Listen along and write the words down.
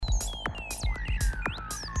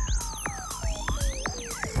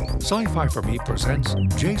Sci-Fi for Me presents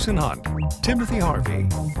Jason Hunt, Timothy Harvey.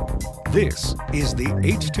 This is the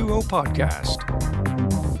H2O Podcast.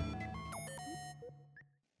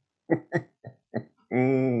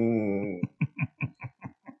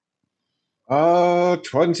 Oh,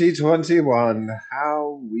 2021,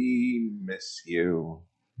 how we miss you.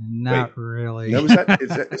 Not really. No, is that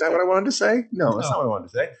what I wanted to say? No, that's not what I wanted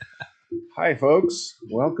to say. Hi, folks.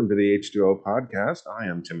 Welcome to the H2O Podcast. I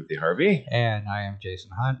am Timothy Harvey. And I am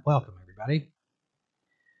Jason Hunt. Welcome, everybody.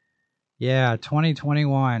 Yeah,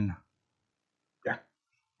 2021. Yeah.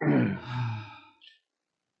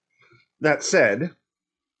 That said,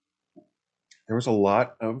 there was a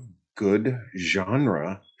lot of good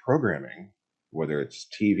genre programming, whether it's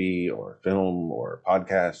TV or film or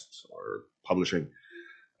podcasts or publishing.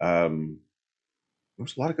 There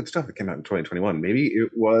was a lot of good stuff that came out in 2021. Maybe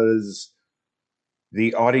it was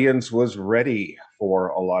the audience was ready for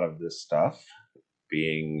a lot of this stuff,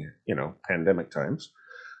 being, pandemic times.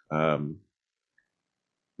 There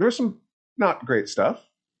was some not great stuff,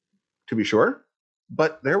 to be sure,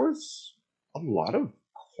 but there was a lot of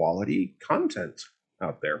quality content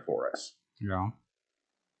out there for us. Yeah.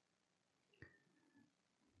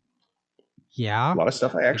 A lot of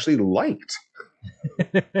stuff I actually liked.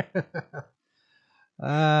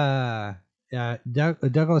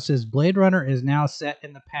 Douglas says Blade Runner is now set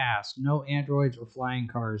in the past. No androids or flying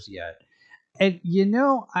cars yet. And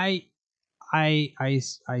I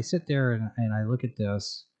sit there and I look at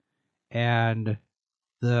this, and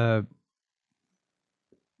the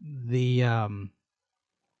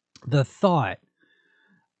thought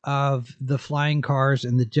of the flying cars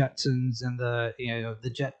and the Jetsons and the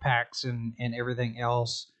jetpacks and everything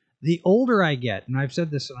else. The older I get, and I've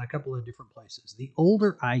said this in a couple of different places, the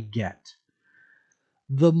older I get,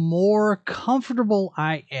 the more comfortable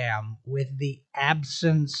I am with the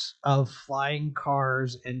absence of flying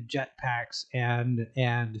cars and jetpacks and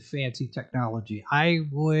fancy technology. I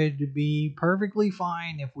would be perfectly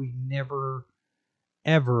fine if we never,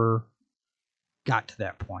 ever got to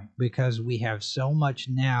that point, because we have so much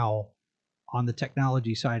now on the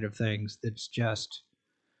technology side of things that's just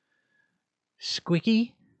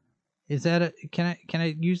squicky. Is that can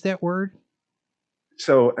I use that word?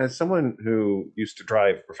 So, as someone who used to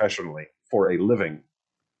drive professionally for a living,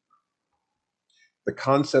 the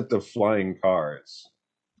concept of flying cars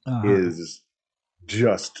is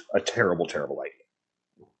just a terrible, terrible idea.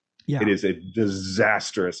 Yeah. It is a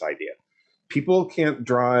disastrous idea. People can't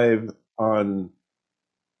drive on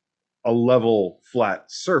a level,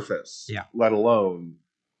 flat surface, let alone,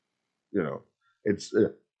 it's,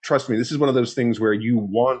 trust me, this is one of those things where you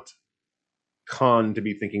want Khan to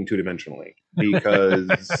be thinking two-dimensionally,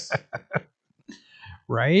 because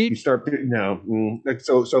right, you start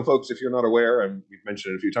so folks, if you're not aware, and we've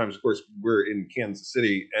mentioned it a few times, of course, we're in Kansas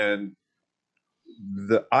City, and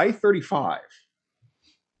the I-35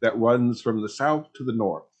 that runs from the south to the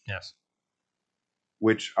north, yes,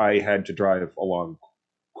 which I had to drive along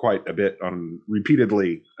quite a bit on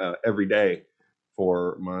repeatedly every day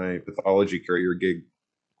for my pathology courier gig.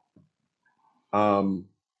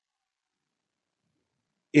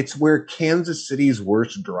 It's where Kansas City's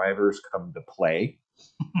worst drivers come to play.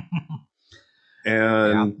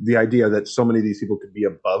 And the idea that so many of these people could be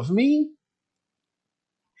above me?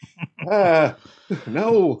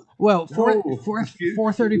 No. Well,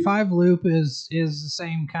 435 loop is the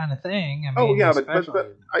same kind of thing. I mean, but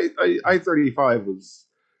I-35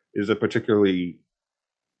 is a particularly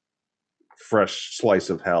fresh slice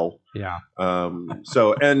of hell. Yeah.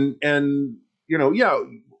 So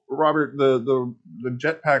Robert, the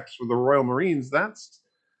jetpacks for the Royal Marines, that's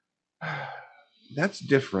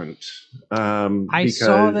different. I because,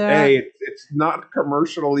 saw that. It's not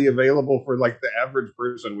commercially available for like the average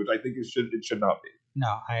person, which I think it should not be.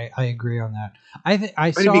 No, I agree on that. I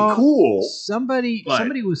saw it'd be cool. Somebody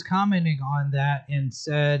was commenting on that and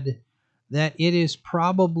said that it is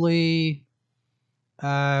probably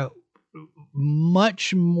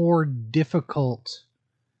much more difficult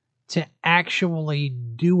to actually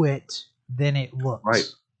do it than it looks. Right.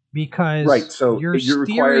 Because so it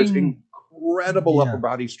requires incredible upper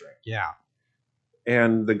body strength. Yeah.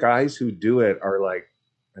 And the guys who do it are like,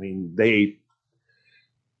 I mean,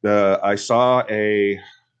 I saw a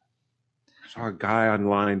guy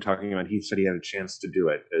online talking about, he said he had a chance to do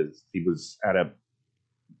it as he was at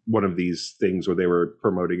one of these things where they were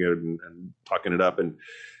promoting it and talking it up, and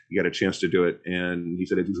he got a chance to do it, and he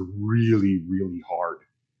said it was really, really hard.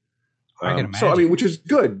 I can imagine. So, I mean, which is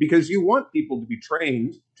good, because you want people to be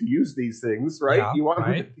trained to use these things, right? Yeah, you want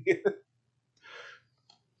right. them to be,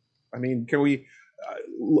 I mean, can we...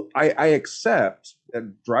 I accept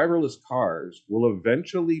that driverless cars will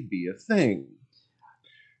eventually be a thing.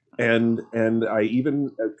 And I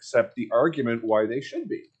even accept the argument why they should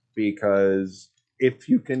be, because if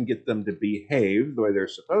you can get them to behave the way they're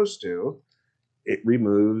supposed to, it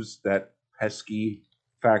removes that pesky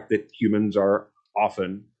fact that humans are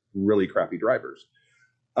often really crappy drivers.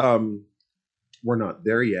 We're not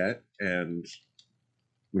there yet, and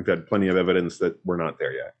we've had plenty of evidence that we're not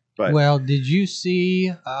there yet. But well, did you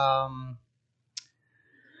see?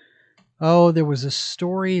 There was a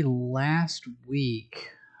story last week,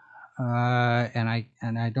 and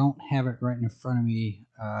I don't have it right in front of me.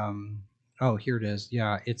 Here it is.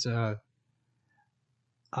 Yeah, it's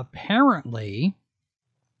apparently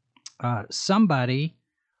somebody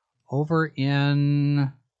over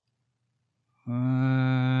in.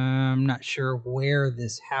 I'm not sure where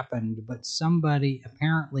this happened, but somebody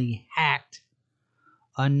apparently hacked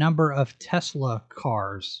a number of Tesla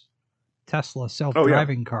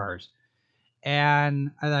self-driving cars.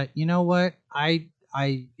 And I thought, you know what?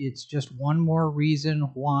 It's just one more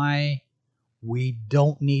reason why we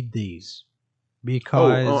don't need these,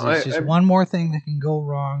 because it's just one more thing that can go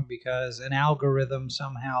wrong because an algorithm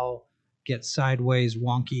somehow gets sideways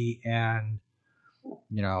wonky, and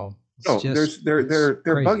they're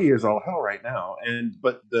buggy as all hell right now.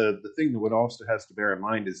 But the thing that one also has to bear in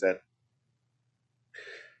mind is that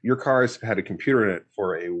your cars have had a computer in it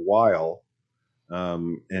for a while.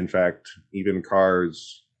 In fact, even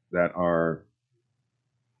cars that are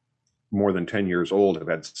more than 10 years old have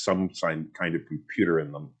had some kind of computer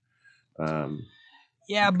in them.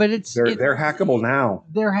 Yeah, but they're hackable now.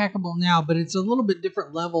 They're hackable now, but it's a little bit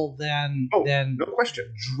different level than no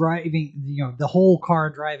question, driving. The whole car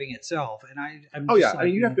driving itself. And I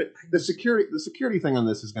mean, you have to the security thing on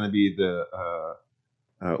this is going to be the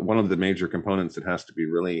one of the major components that has to be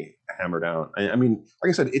really hammered out. I mean, like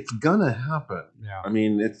I said, it's gonna happen. Yeah. I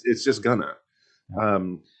mean, it's just gonna.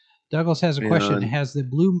 Douglas has a question. Has the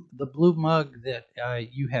blue mug that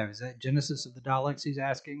you have, is that Genesis of the Daleks? He's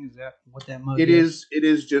asking. Is that what that mug is? It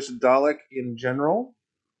is just Dalek in general.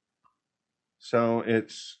 So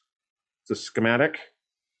it's a schematic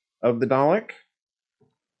of the Dalek.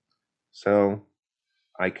 So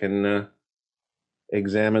I can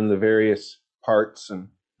examine the various parts and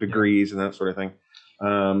degrees and that sort of thing.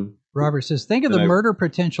 Robert says, think of the murder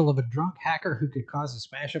potential of a drunk hacker who could cause a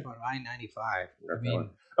smash up on I-95. I mean,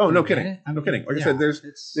 no kidding. No kidding. Like I said, there's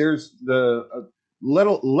the let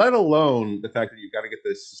alone the fact that you've got to get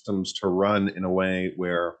the systems to run in a way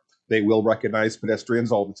where they will recognize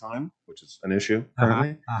pedestrians all the time, which is an issue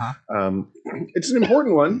currently. It's an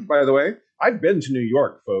important one, by the way. I've been to New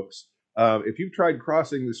York, folks. If you've tried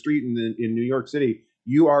crossing the street in New York City,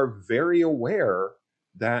 you are very aware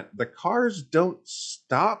that the cars don't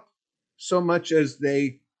stop so much as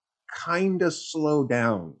they kind of slow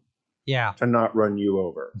down. Yeah. To not run you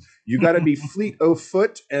over. You got to be fleet of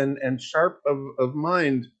foot and sharp of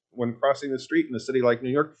mind when crossing the street in a city like New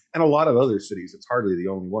York and a lot of other cities. It's hardly the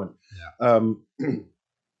only one. Yeah.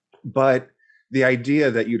 But the idea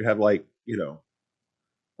that you'd have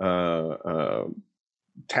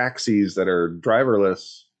taxis that are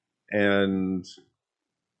driverless and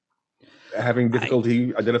having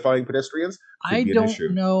difficulty identifying pedestrians. I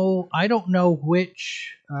don't know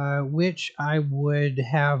which I would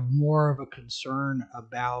have more of a concern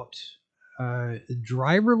about,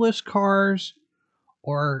 driverless cars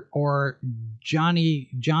or Johnny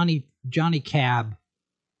Cab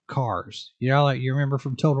cars. Like you remember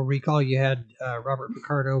from Total Recall, you had Robert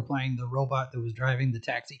Picardo playing the robot that was driving the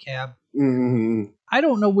taxi cab. Mm-hmm. I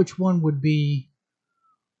don't know which one would be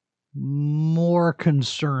more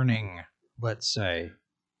concerning. Let's say.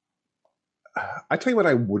 I tell you what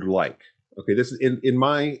I would like. Okay, this is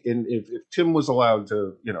if Tim was allowed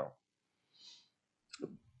to,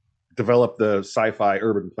 develop the sci-fi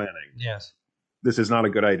urban planning. Yes. This is not a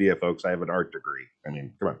good idea, folks. I have an art degree. I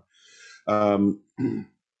mean, come on.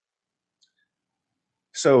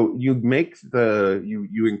 So you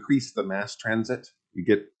you increase the mass transit.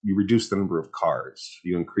 You reduce the number of cars.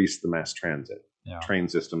 You increase the mass transit, train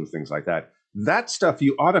systems, things like that. That stuff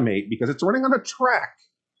you automate because it's running on a track.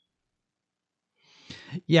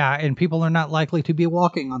 Yeah, and people are not likely to be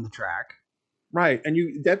walking on the track. Right, and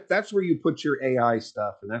that's where you put your AI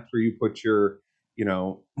stuff, and that's where you put your,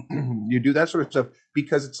 you do that sort of stuff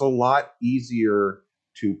because it's a lot easier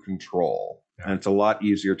to control, and it's a lot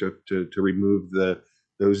easier to remove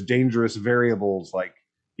those dangerous variables like,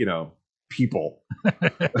 people.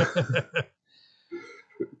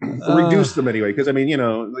 Reduce them anyway, because I mean, we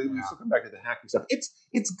still come back to the hacking stuff.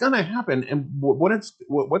 It's gonna happen, and what's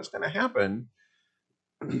gonna happen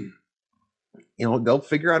they'll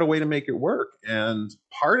figure out a way to make it work. And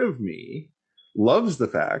part of me loves the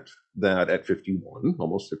fact that at 51,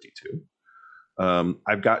 almost 52,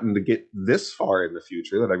 I've gotten to get this far in the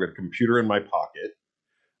future that I've got a computer in my pocket.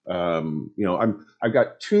 I've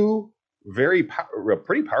got two pretty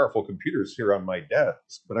powerful computers here on my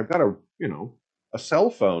desk, but I've got a cell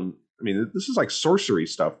phone. I mean, this is like sorcery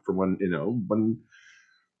stuff from when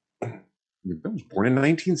I was born in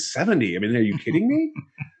 1970. I mean, are you kidding me?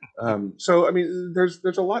 So, I mean,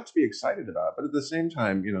 there's a lot to be excited about, but at the same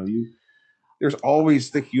time, there's always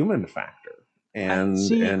the human factor, and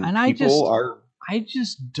I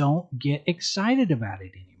just don't get excited about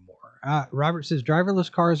it anymore. Robert says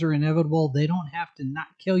driverless cars are inevitable. They don't have to not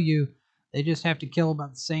kill you. They just have to kill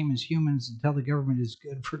about the same as humans until the government is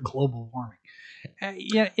good for global warming.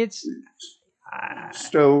 It's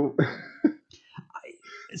so.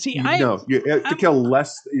 See, you have to kill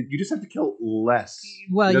less. You just have to kill less.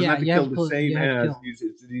 Well, it doesn't have to kill the same as.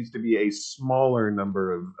 It needs to be a smaller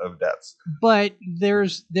number of deaths. But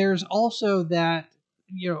there's also that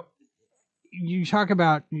you talk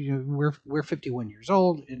about we're 51 years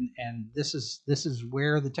old and this is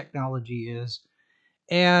where the technology is,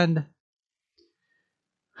 and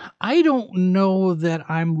I don't know that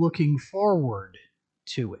I'm looking forward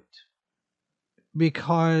to it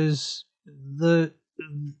because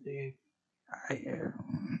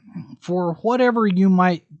for whatever you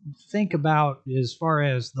might think about as far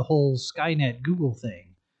as the whole Skynet Google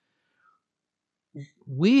thing,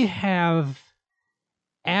 we have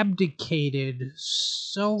abdicated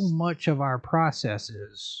so much of our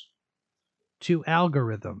processes to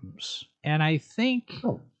algorithms, and I think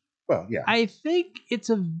I think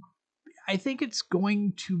it's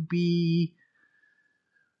going to be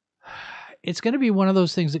one of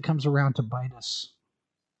those things that comes around to bite us.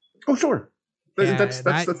 Oh, sure. That's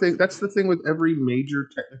the thing. That's the thing with every major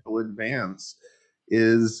technical advance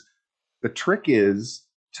is the trick is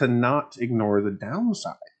to not ignore the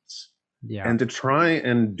downsides. Yeah. And to try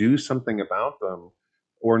and do something about them,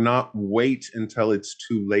 or not wait until it's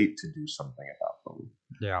too late to do something about them.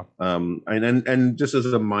 Yeah. And just as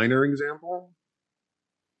a minor example,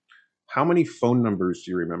 how many phone numbers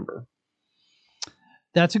do you remember?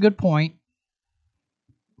 That's a good point.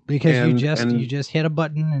 Because you just hit a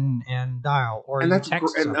button and dial, or and that's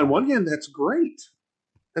and on one hand that's great,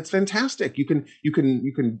 that's fantastic. You can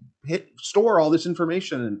hit store all this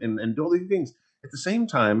information and do all these things. At the same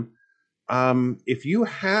time, if you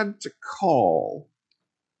had to call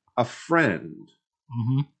a friend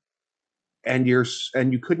and you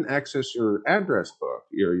couldn't access your address book,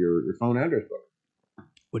 your phone address book,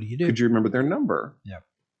 what do you do? Could you remember their number? Yeah,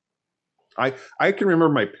 I can remember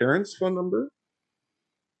my parents' phone number.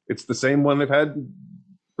 It's the same one they've had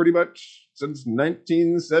pretty much since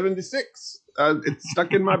 1976. It's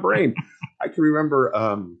stuck in my brain. I can remember.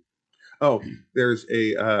 There's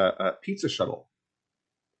a pizza shuttle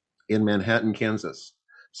in Manhattan, Kansas,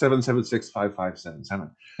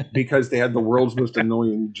 776-5577, because they had the world's most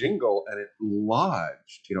annoying jingle, and it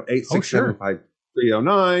lodged, 867-5309.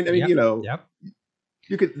 I mean, Yep.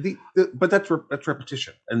 You could, but that's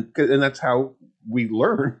repetition, and that's how we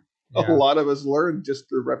learn. Yeah. A lot of us learn just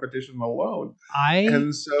through repetition alone. I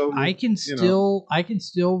can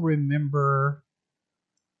still remember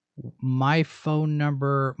my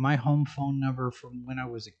home phone number from when I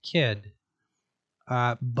was a kid.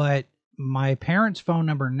 But my parents' phone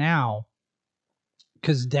number now,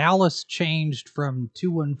 because Dallas changed from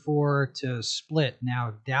 214 to split.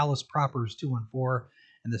 Now Dallas proper is 214,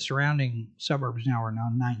 and the surrounding suburbs now are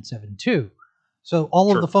 972. So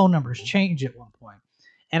all of the phone numbers changed at one point.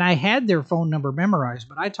 And I had their phone number memorized,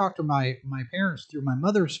 but I talked to my parents through my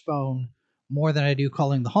mother's phone more than I do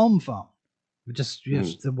calling the home phone. Just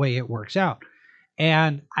the way it works out.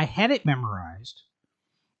 And I had it memorized.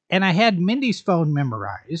 And I had Mindy's phone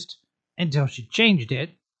memorized until she changed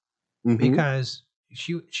it because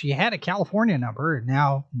she had a California number and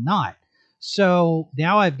now not. So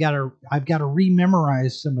now I've got to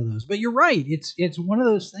rememorize some of those. But you're right. It's one of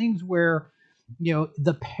those things where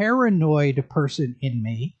the paranoid person in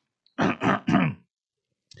me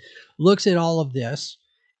looks at all of this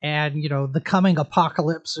and, the coming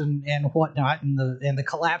apocalypse and whatnot and the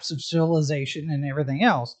collapse of civilization and everything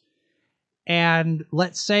else. And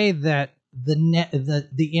let's say that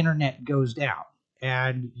the internet goes down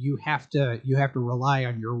and you have to rely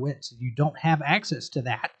on your wits and you don't have access to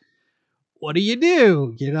that. What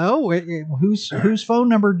do? Whose phone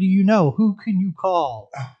number do you know? Who can you call?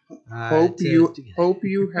 Hope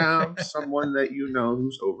you have someone that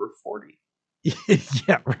who's over 40.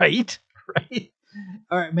 Yeah, right.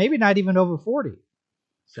 All right, maybe not even over 40.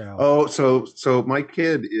 So my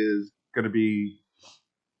kid is going to be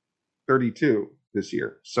 32 this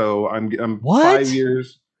year. So I'm What? 5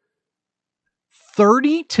 years.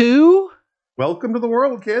 32? Welcome to the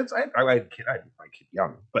world, kids. I had my kid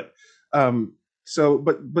young, but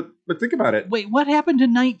but think about it. Wait, what happened to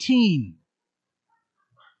 19?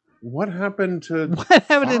 What happened to What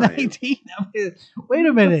happened to 5? 19? Wait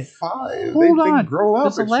a minute. 5. Hold They on. grow up.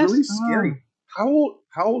 That's the It's last- really scary. How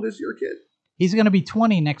old is your kid? He's going to be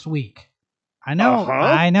 20 next week. I know. Uh-huh.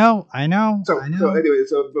 I know. So I know. anyway,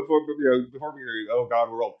 before we oh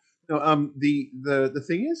God, we're old. No, the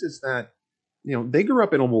thing is that they grew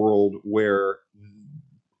up in a world where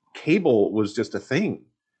cable was just a thing,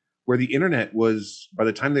 where the internet was, by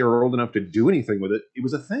the time they were old enough to do anything with it, it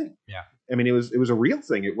was a thing. Yeah. I mean, it was a real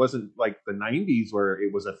thing. It wasn't like the 90s where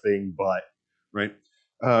it was a thing, but right,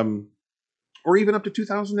 or even up to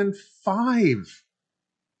 2005,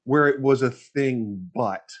 where it was a thing,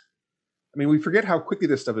 but. I mean, we forget how quickly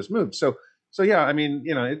this stuff has moved. So yeah, I mean,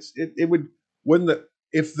 it would,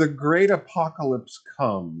 if the great apocalypse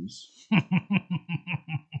comes,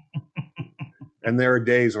 and there are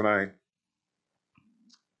days when I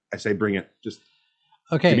say, bring it, just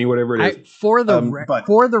Okay. give me whatever it is. For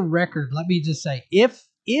the record, let me just say, if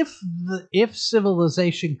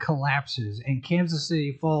civilization collapses and Kansas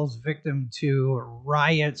City falls victim to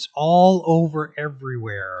riots all over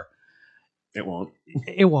everywhere, it won't.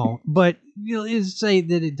 It won't. But is say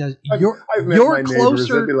that it does. I've met my You're neighbors,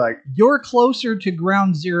 closer. they'd be like, you're closer to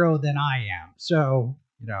ground zero than I am. So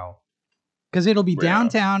because it'll be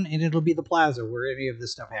downtown and it'll be the plaza where any of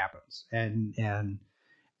this stuff happens, and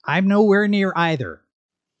I'm nowhere near either.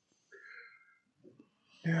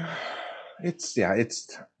 Yeah, it's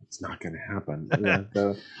not going to happen.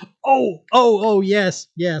 Oh, yes.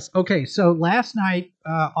 Okay, so last night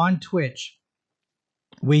on Twitch,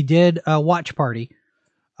 we did a watch party,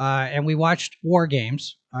 and we watched War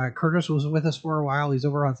Games. Curtis was with us for a while. He's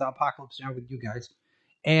over on Apocalypse Now with you guys.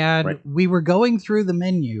 And we were going through the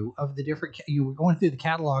menu of the different, you were going through the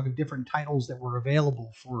catalog of different titles that were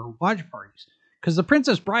available for watch parties. Because The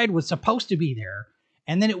Princess Bride was supposed to be there,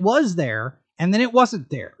 and then it was there, and then it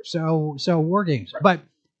wasn't there. So War Games. Right. But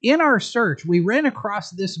in our search, we ran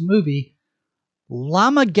across this movie,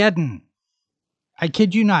 Llamageddon. I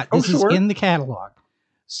kid you not. This is in the catalog.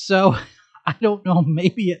 So I don't know,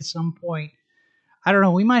 maybe at some point, I don't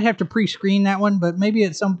know, we might have to pre-screen that one, but maybe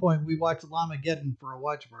at some point we watch Llamageddon for a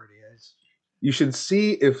watch party. You should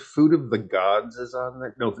see if Food of the Gods is on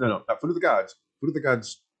there. No, not Food of the Gods. Food of the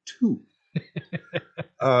Gods 2.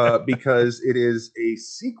 Because it is a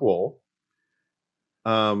sequel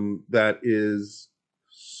that is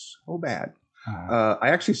so bad. I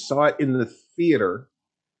actually saw it in the theater,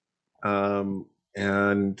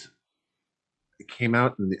 and it came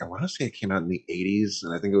out I want to say it came out in the 80s,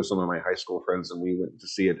 and I think it was some of my high school friends, and we went to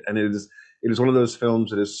see it. And it is one of those films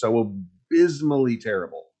that is so abysmally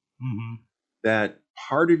terrible that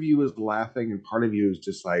part of you is laughing and part of you is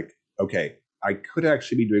just like, okay, I could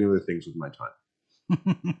actually be doing other things with my time.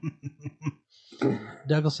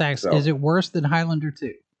 Douglas Sachs, is it worse than Highlander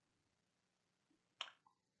 2?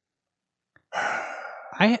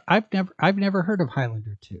 I've never heard of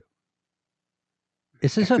Highlander 2.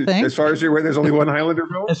 Is this a thing? As far as you're aware, there's only one Highlander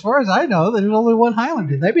film? As far as I know, there's only one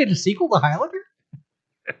Highlander. They made a sequel to Highlander?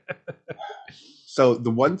 So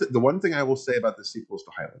the one thing I will say about the sequels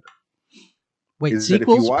to Highlander. Wait,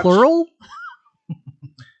 sequels plural?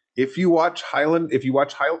 If you watch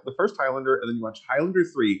the first Highlander and then you watch Highlander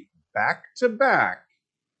 3 back to back,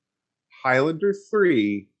 Highlander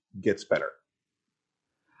 3 gets better.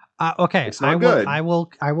 Okay, it's not good. I will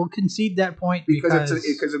concede that point because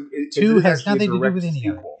it 2 has nothing to do with any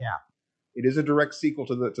of it. Yeah, it is a direct sequel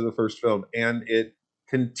to the first film, and it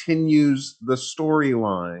continues the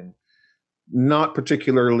storyline. Not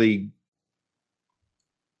particularly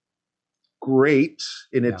great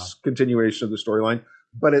in its continuation of the storyline,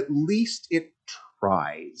 but at least it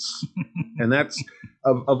tries. And that's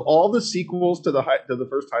of all the sequels to the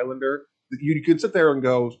first Highlander, you could sit there and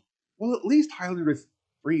go, well, at least Highlander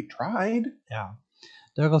 3 tried. Yeah.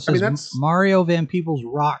 Douglas says Mario Van Peebles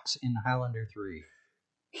rocks in Highlander 3.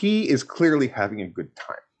 He is clearly having a good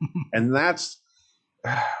time. And that's,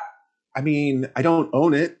 I mean, I don't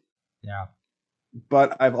own it. Yeah.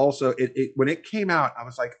 But I've also, when it came out, I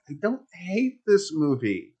was like, I don't hate this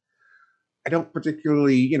movie. I don't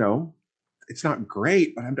particularly, it's not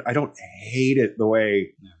great, but I don't hate it the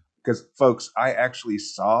way, because folks, I actually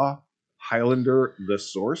saw Highlander: The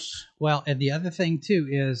Source. Well, and the other thing too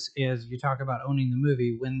is you talk about owning the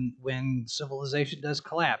movie. When civilization does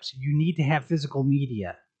collapse, you need to have physical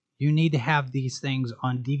media. You need to have these things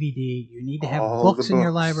on DVD. You need to have books in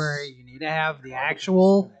your library. You need to have the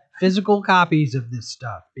actual physical copies of this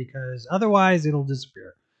stuff because otherwise it'll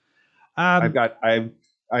disappear.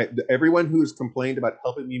 Everyone who's complained about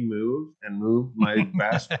helping me move my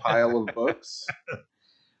vast pile of books,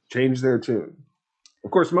 change their tune.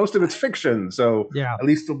 Of course, most of it's fiction, so at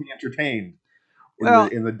least they'll be entertained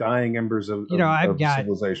in the dying embers of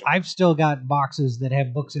civilization. I've still got boxes that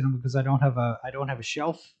have books in them because I don't have a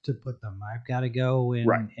shelf to put them. I've got to go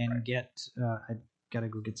get I got to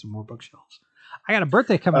go get some more bookshelves. I got a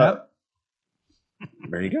birthday coming up.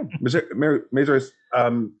 There you go, Mazoris.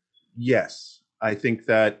 Yes, I think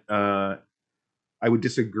that I would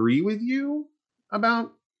disagree with you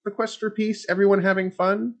about the quest for peace. Everyone having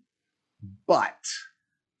fun, but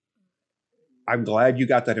I'm glad you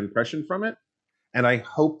got that impression from it. And I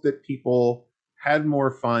hope that people had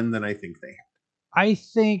more fun than I think they had. I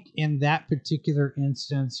think in that particular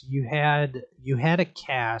instance, you had a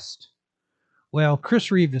cast. Well,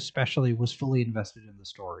 Chris Reeve especially was fully invested in the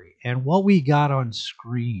story. And what we got on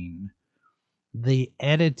screen, the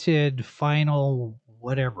edited final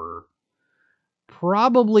whatever,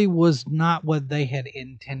 probably was not what they had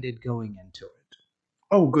intended going into it.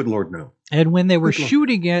 Oh, good Lord, no. And when they were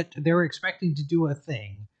shooting it, they were expecting to do a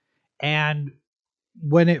thing. And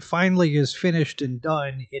when it finally is finished and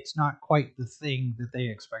done, it's not quite the thing that they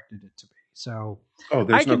expected it to be. So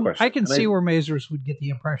there's no question. I can see where Mazers would get the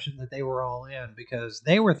impression that they were all in because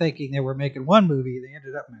they were thinking they were making one movie. They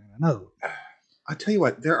ended up making another one. I'll tell you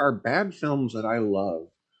what, there are bad films that I love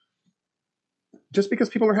just because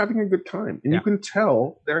people are having a good time. And you can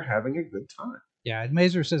tell they're having a good time. Yeah, and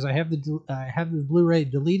Mazer says, I have the Blu-ray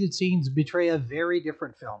deleted scenes betray a very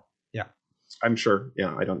different film. Yeah. I'm sure.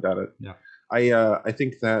 Yeah, I don't doubt it. Yeah. I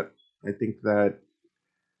think that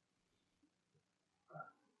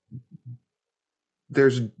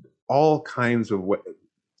there's all kinds of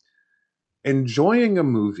enjoying a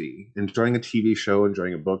movie, enjoying a TV show,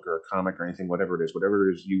 enjoying a book or a comic or anything, whatever it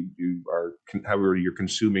is you are, however you're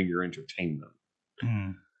consuming your entertainment.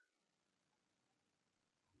 Mm.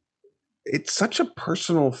 It's such a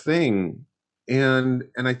personal thing, and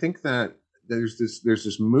I think that there's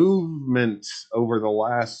this movement over the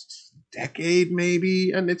last decade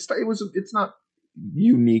maybe, and it's not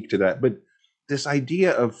unique to that, but this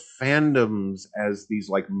idea of fandoms as these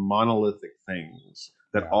like monolithic things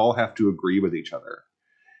that all have to agree with each other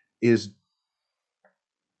is,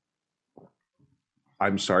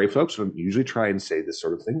 I'm sorry folks, I don't usually try and say this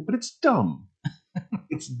sort of thing, but it's dumb.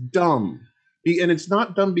 It's dumb. And it's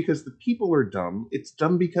not dumb because the people are dumb. It's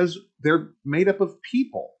dumb because they're made up of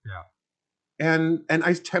people. Yeah. And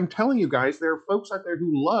I'm telling you guys, there are folks out there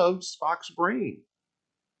who love Spock's brain.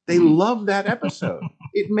 They love that episode.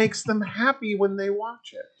 It makes them happy when they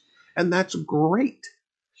watch it. And that's great.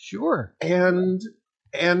 Sure. And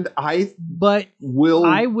I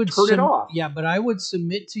would turn it off. Yeah, but I would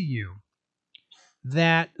submit to you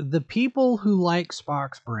that the people who like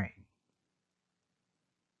Spock's brain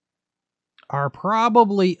are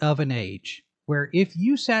probably of an age where if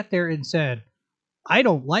you sat there and said, I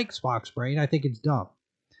don't like Spock's brain, I think it's dumb,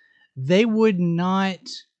 they would not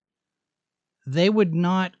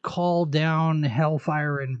call down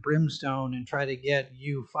hellfire and brimstone and try to get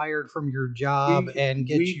you fired from your job and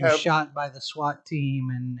get you shot by the SWAT team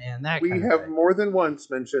and that kind of thing. We have more than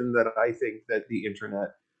once mentioned that I think that the internet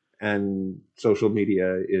and social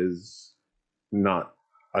media is not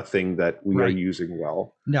a thing that we are using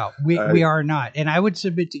well. No, we are not. And I would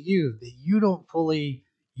submit to you that you don't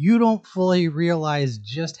fully realize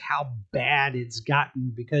just how bad it's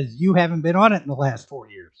gotten because you haven't been on it in the last 4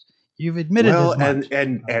 years. You've admitted as much.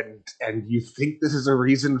 And you think this is a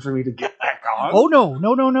reason for me to get back on? Oh no.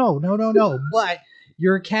 But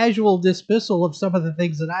your casual dismissal of some of the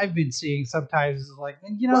things that I've been seeing sometimes is like,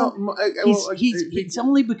 it's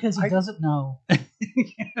only because he doesn't know.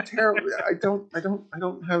 Terrible. I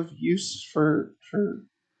don't have use for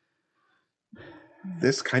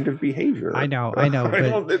this kind of behavior. I know. I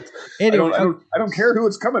don't care who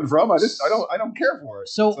it's coming from. I don't care for it.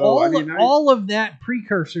 So all of that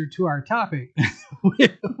precursor to our topic,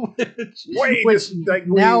 which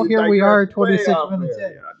now here we are, 26 minutes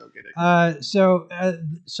in. So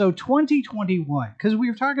 2021, because we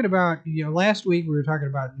were talking about, last week we were talking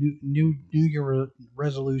about New Year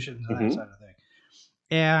resolutions and that sort of thing,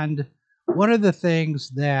 and one of the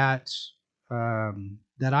things that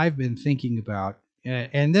I've been thinking about,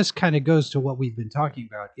 and this kind of goes to what we've been talking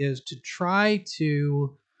about, is to try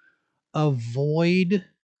to avoid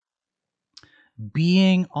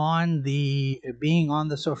being on the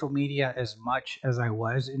social media as much as I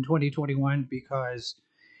was in 2021, because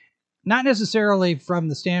not necessarily from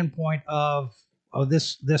the standpoint of oh,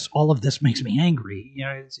 all of this makes me angry. You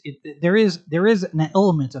know, there is an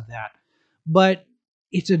element of that, but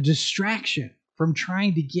it's a distraction from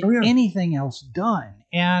trying to get anything else done.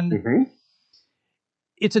 And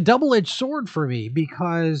it's a double-edged sword for me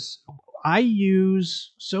because I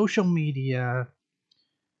use social media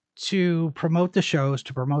to promote the shows,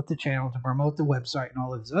 to promote the channel, to promote the website and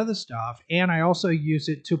all of this other stuff. And I also use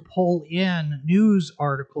it to pull in news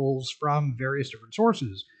articles from various different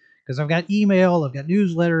sources because I've got email, I've got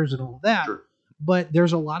newsletters and all of that. Sure. But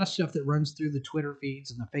there's a lot of stuff that runs through the Twitter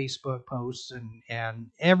feeds and the Facebook posts, and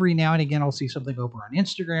every now and again I'll see something over on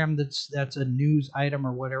Instagram that's a news item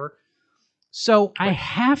or whatever. So I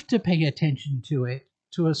have to pay attention to it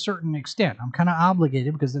to a certain extent. I'm kind of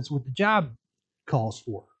obligated because that's what the job calls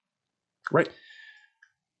for. Right.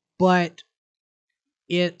 But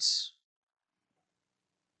it's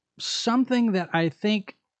something that I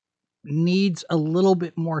think needs a little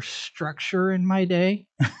bit more structure in my day.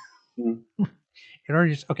 In order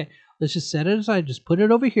to just, okay, let's just set it aside, just put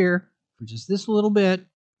it over here for just this little bit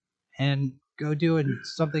and go do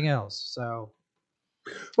something else. So,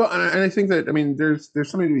 well, and I think that, I mean, there's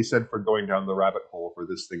something to be said for going down the rabbit hole for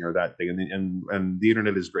this thing or that thing, and the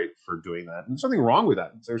internet is great for doing that. And there's nothing wrong with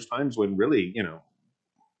that. There's times when really, you know,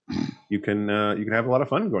 you can have a lot of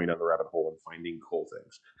fun going down the rabbit hole and finding cool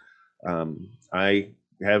things. I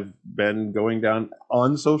have been going down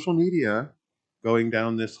on social media, going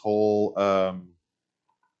down this whole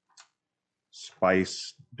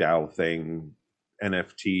Spice DAO thing,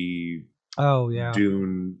 NFT. Oh yeah,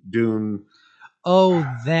 Dune. Oh,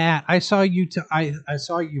 that I saw you. I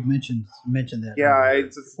saw you mention that. Yeah,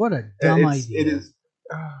 what a dumb idea. It is.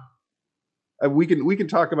 We can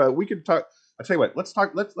talk about. We can talk. I'll tell you what. Let's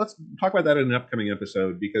talk about that in an upcoming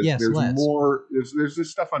episode because there's more. There's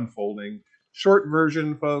this stuff unfolding. Short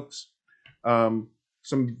version, folks. Some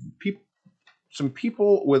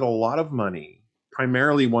people with a lot of money,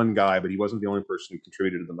 primarily one guy, but he wasn't the only person who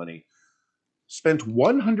contributed to the money, spent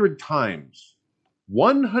 100 times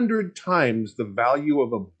the value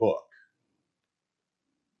of a book,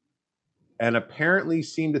 and apparently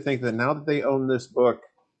seem to think that now that they own this book,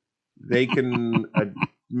 they can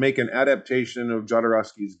make an adaptation of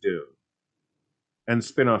Jodorowsky's Dune and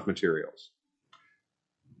spin-off materials.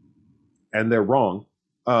 And they're wrong,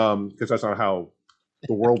 because that's not how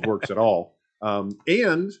the world works at all.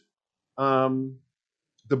 And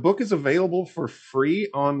the book is available for free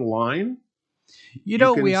online. You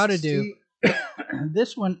know what we ought to do?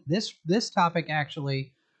 This topic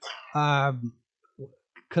actually,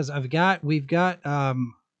 because we've got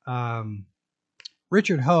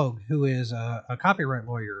Richard Hogue, who is a copyright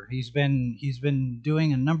lawyer. He's been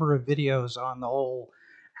doing a number of videos on the whole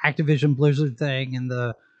Activision Blizzard thing and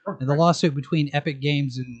the lawsuit between Epic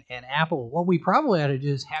Games and Apple. What we probably ought to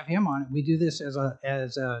do is have him on. We do this as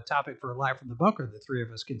a topic for Live from the Bunker. The three of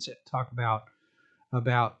us can sit and talk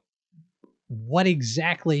about what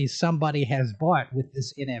exactly somebody has bought with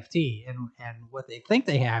this NFT and what they think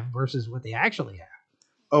they have versus what they actually have.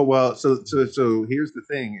 Oh, well, so here's the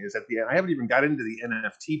thing is at the end, I haven't even got into the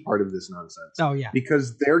NFT part of this nonsense. Oh, yeah.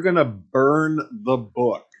 Because they're going to burn the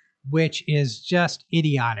book. Which is just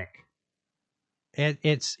idiotic.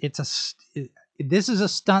 This is a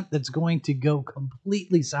stunt that's going to go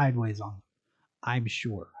completely sideways on them, I'm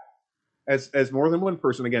sure. As more than one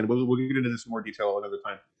person, again, we'll get into this in more detail another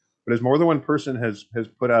time, but as more than one person has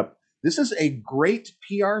put up, this is a great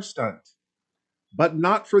PR stunt, but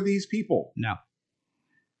not for these people. No.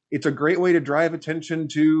 It's a great way to drive attention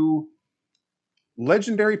to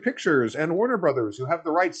Legendary Pictures and Warner Brothers, who have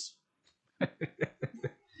the rights.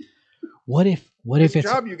 What if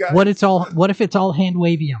it's all hand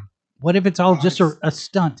wavium? What if it's all just a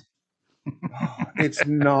stunt? It's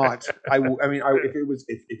not.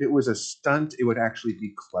 If it was a stunt, it would actually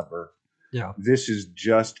be clever. Yeah. This is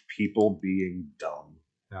just people being dumb.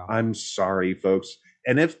 Yeah. I'm sorry, folks.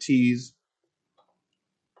 NFTs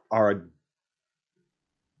are a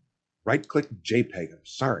right-click JPEG. I'm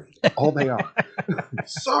sorry. All they are.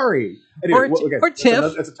 Sorry. Anyway, or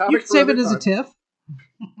TIFF. You can save it as a TIFF.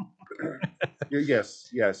 Yes.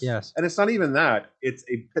 And it's not even that. It's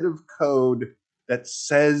a bit of code that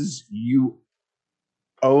says you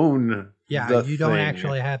own the you don't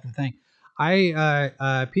actually have the thing.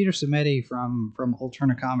 Peter Simeti from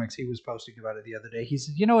Alterna Comics, he was posting about it the other day. He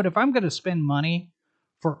said, you know what, if I'm going to spend money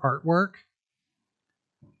for artwork,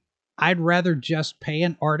 I'd rather just pay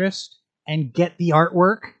an artist and get the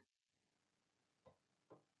artwork.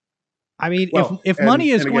 I mean, if money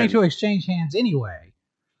is going to exchange hands anyway.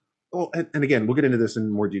 Well, and again, we'll get into this in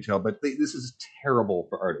more detail, but this is terrible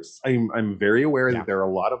for artists. I'm very aware that there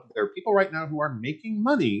are people right now who are making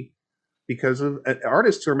money because of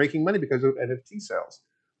artists who are making money because of NFT sales.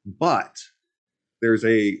 But there's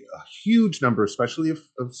a huge number, especially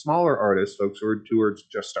of smaller artists, folks who are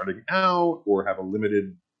just starting out or have a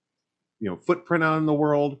limited, footprint out in the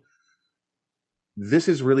world. This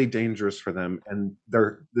is really dangerous for them, and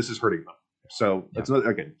this is hurting them. So it's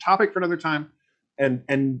again topic for another time.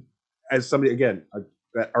 And as somebody, again,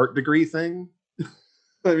 that art degree thing.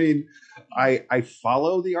 I mean, I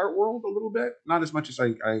follow the art world a little bit, not as much as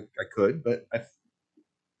I could, but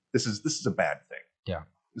this is a bad thing. Yeah,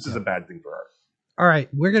 this is a bad thing for art. All right,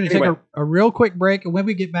 we're going to take a real quick break, and when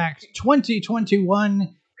we get back,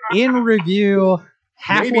 2021 in review,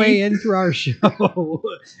 halfway in through our show,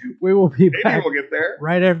 we will be back. We'll get there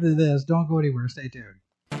right after this. Don't go anywhere. Stay tuned.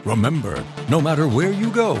 Remember, no matter where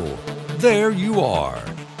you go, there you are.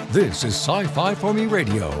 This is Sci-Fi for Me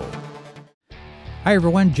Radio. Hi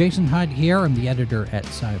everyone, Jason Hunt here. I'm the editor at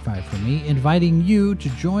Sci-Fi for Me, inviting you to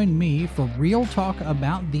join me for real talk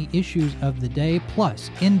about the issues of the day,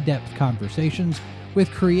 plus in-depth conversations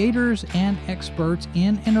with creators and experts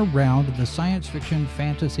in and around the science fiction,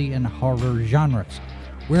 fantasy, and horror genres.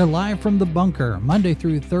 We're live from the bunker, Monday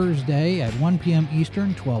through Thursday at 1 p.m.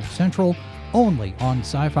 Eastern, 12 Central, only on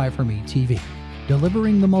Sci-Fi for Me TV,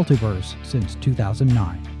 delivering the multiverse since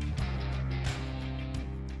 2009.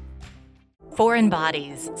 Foreign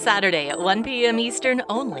Bodies, Saturday at 1 p.m. Eastern,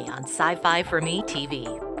 only on Sci-Fi for Me TV.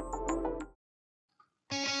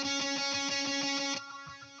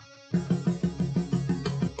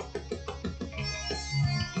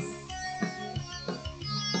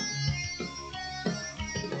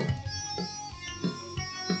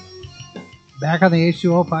 Back on the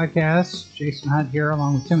H2O podcast, Jason Hunt here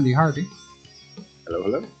along with Timothy Harvey.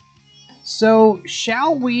 Hello. So,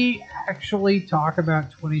 shall we actually talk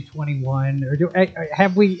about 2021, or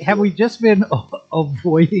have we just been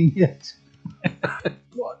avoiding it?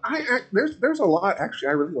 Well, there's a lot actually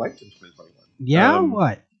I really liked in 2021. Yeah,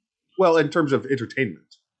 what? Well, in terms of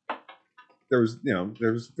entertainment, there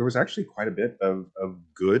was actually quite a bit of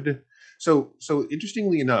good. So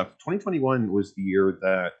interestingly enough, 2021 was the year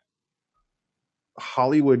that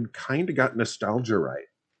Hollywood kind of got nostalgia right.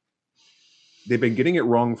 They've been getting it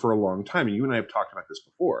wrong for a long time, and you and I have talked about this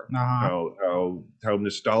before. How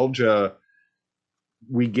nostalgia,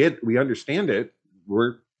 we understand it.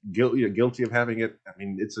 We're guilty of having it. I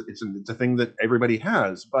mean, it's a thing that everybody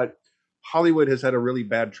has, but Hollywood has had a really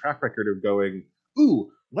bad track record of going,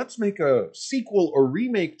 ooh, let's make a sequel or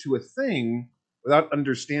remake to a thing without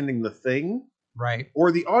understanding the thing, right,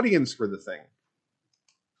 or the audience for the thing.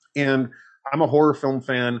 And I'm a horror film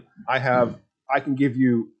fan. I can give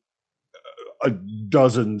you a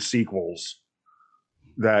dozen sequels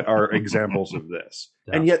that are examples of this.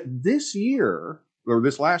 Yeah. And yet this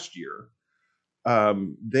last year,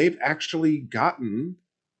 they've actually gotten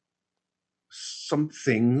some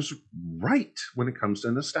things right when it comes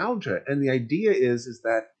to nostalgia. And the idea is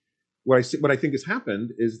that what I think has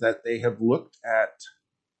happened is that they have looked at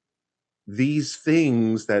these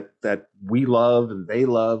things that we love and they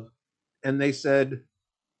love, and they said,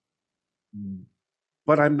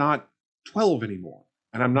 but I'm not 12 anymore,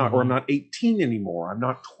 and I'm not 18 anymore, I'm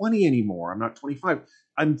not 20 anymore, I'm not 25,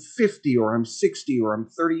 I'm 50 or I'm 60 or I'm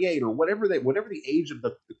 38 or whatever the age of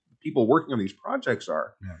the people working on these projects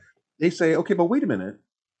are. Yeah. They say, okay, but wait a minute,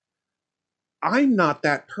 I'm not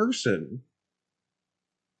that person.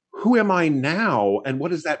 Who am I now, and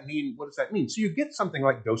what does that mean? So you get something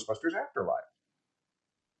like Ghostbusters Afterlife,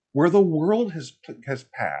 where the world has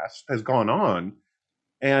gone on,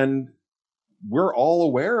 and we're all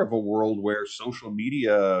aware of a world where social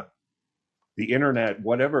media, the internet,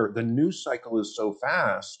 whatever, the news cycle is so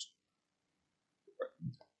fast.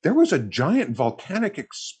 There was a giant volcanic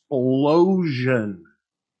explosion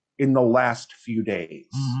in the last few days.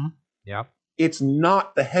 Mm-hmm. Yeah. It's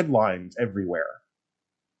not the headlines everywhere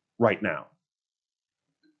right now.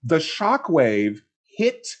 The shockwave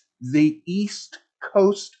hit the east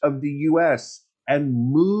coast of the US and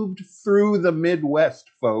moved through the Midwest,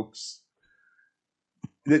 folks.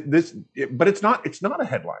 But it's not a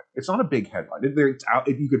headline. It's not a big headline. It's out.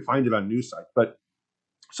 You could find it on news sites. But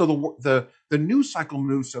so the news cycle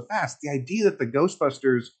moves so fast. The idea that the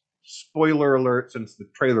Ghostbusters, spoiler alert, since the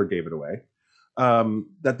trailer gave it away,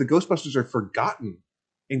 that the Ghostbusters are forgotten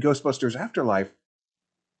in Ghostbusters Afterlife,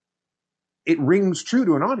 it rings true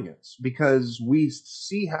to an audience because we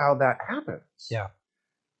see how that happens. Yeah.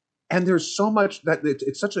 And there's so much that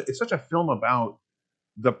it's such a film about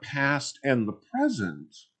the past and the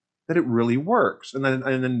present that it really works. And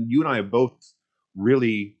then you and I have both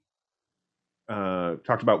really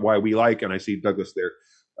talked about why we like, and I see Douglas there.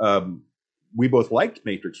 We both liked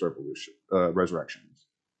Matrix Resurrections.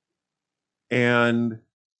 and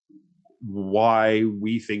why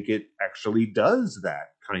we think it actually does that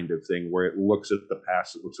kind of thing, where it looks at the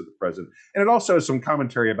past, it looks at the present, and it also has some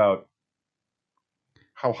commentary about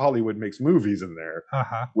how Hollywood makes movies in there,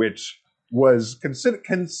 which was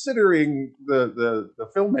considering the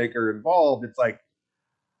filmmaker involved. It's like,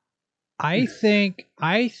 I think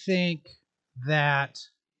that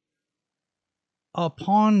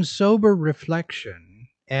upon sober reflection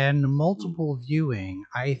and multiple viewing,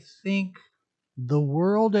 I think the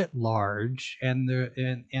world at large and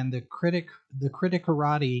the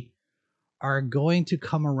criticarati are going to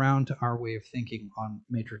come around to our way of thinking on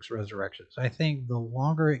Matrix Resurrections. I think the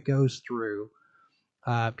longer it goes through,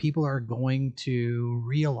 people are going to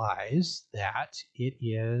realize that it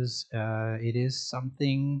is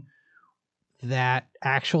something that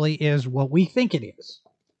actually is what we think it is.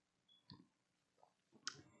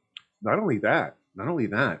 Not only that,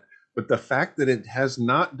 but the fact that it has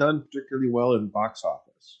not done particularly well in box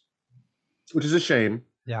office, which is a shame.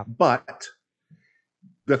 Yeah. But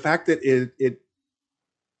the fact that it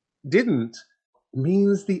didn't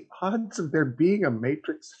means the odds of there being a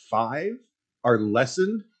Matrix 5 are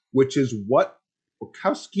lessened, which is what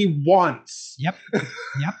Wachowski wants. Yep.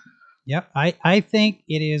 I think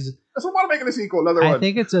it is. I don't want to make it a sequel. Another one. I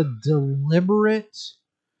think it's a deliberate.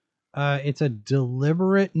 It's a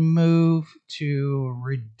deliberate move to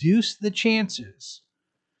reduce the chances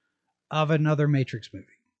of another Matrix movie,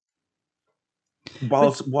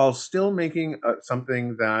 while still making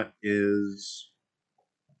something that is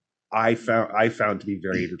I found to be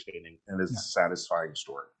very entertaining and is a satisfying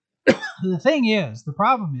story. The thing is, the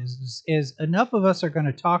problem is enough of us are going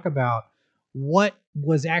to talk about what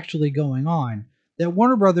was actually going on that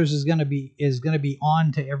Warner Brothers is going to be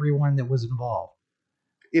on to everyone that was involved.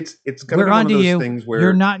 It's going to be one of those things where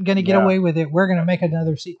you're not going to get away with it. We're going to make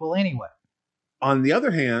another sequel anyway. On the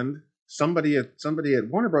other hand, somebody at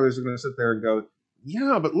Warner Brothers is going to sit there and go,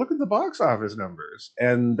 yeah, but look at the box office numbers,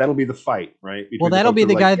 and that'll be the fight, right? Well, that'll be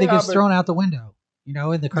the guy that gets thrown out the window,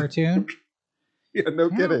 in the cartoon. Yeah, no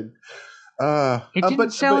kidding. It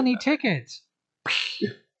didn't sell any tickets.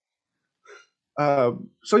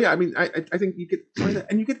 So yeah, I mean, I think you get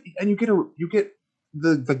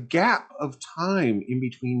the gap of time in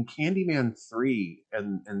between Candyman 3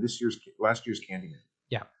 and last year's Candyman.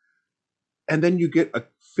 Yeah. And then you get a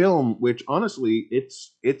film which honestly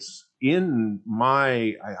it's in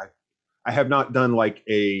my I have not done like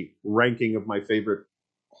a ranking of my favorite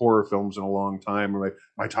horror films in a long time, or like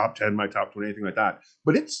my top 10, my top 20, anything like that.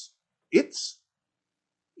 But it's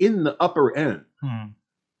in the upper end.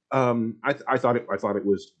 I thought it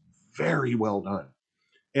was very well done.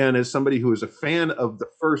 And as somebody who is a fan of the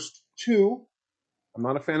first two, I'm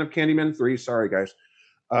not a fan of Candyman 3. Sorry, guys.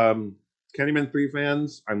 Candyman 3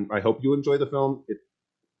 fans, I hope you enjoy the film.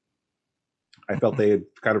 I felt they had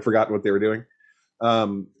kind of forgotten what they were doing.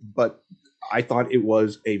 But I thought it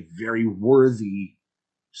was a very worthy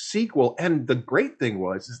sequel. And the great thing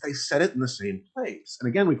is they set it in the same place. And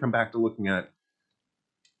again, we come back to looking at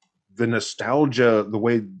the nostalgia, the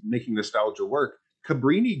way making nostalgia work.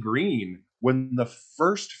 Cabrini Green, when the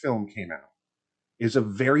first film came out, is a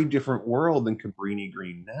very different world than Cabrini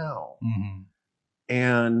Green now. Mm-hmm.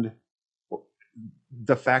 And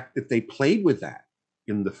the fact that they played with that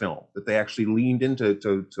in the film, that they actually leaned into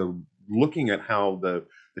to looking at how the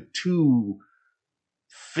two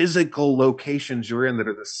physical locations you're in that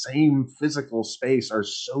are the same physical space are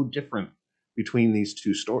so different between these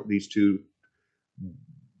two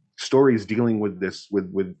stories dealing with this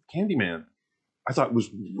with Candyman, I thought was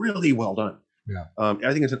really well done. Yeah.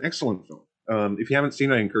 I think it's an excellent film. If you haven't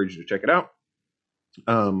seen it, I encourage you to check it out.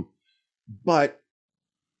 And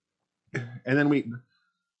then we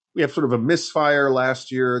have sort of a misfire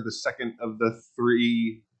last year, the second of the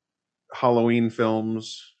 3 Halloween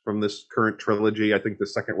films from this current trilogy. I think the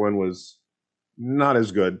second one was not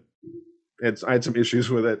as good. I had some issues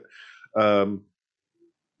with it. Than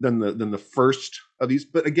the first of these,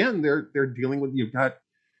 but again, they're dealing with you've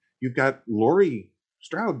got Laurie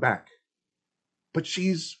Strode back, but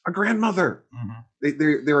she's a grandmother.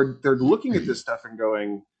 Mm-hmm. They're looking at this stuff and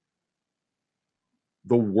going,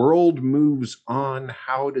 the world moves on.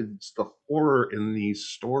 How does the horror in these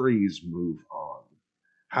stories move on?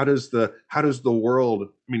 How does the world? I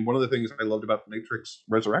mean, one of the things I loved about Matrix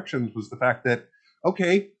Resurrections was the fact that,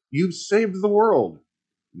 okay, you've saved the world.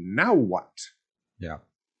 Now what? Yeah.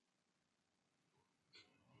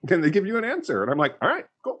 Can they give you an answer? And I'm like, all right,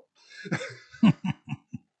 cool.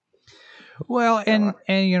 Well, and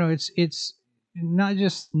it's not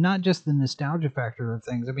just the nostalgia factor of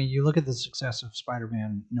things. I mean, you look at the success of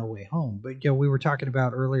Spider-Man No Way Home, but we were talking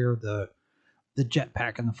about earlier the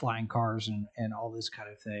jetpack and the flying cars and all this kind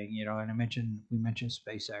of thing, you know. And we mentioned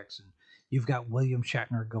SpaceX, and you've got William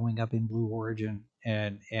Shatner going up in Blue Origin,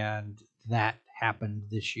 and that happened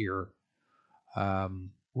this year,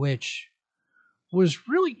 which was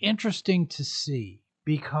really interesting to see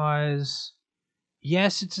because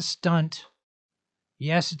yes, it's a stunt,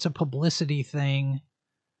 yes, it's a publicity thing,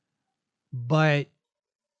 but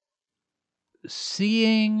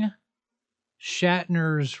seeing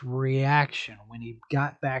Shatner's reaction when he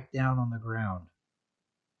got back down on the ground,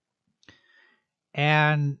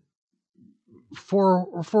 and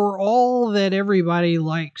for all that everybody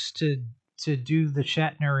likes to do the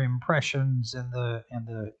Shatner impressions and the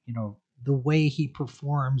you know, the way he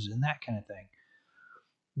performs and that kind of thing,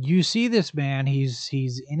 you see this man, he's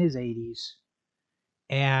in his 80s,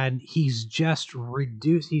 and he's just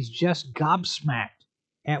gobsmacked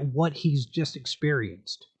at what he's just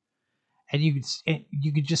experienced. And you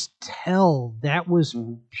could just tell that was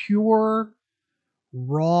pure,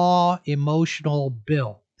 raw, emotional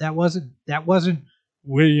Bill. That wasn't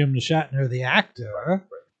William Shatner, the actor.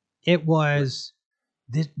 It was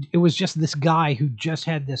just this guy who just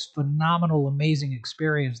had this phenomenal, amazing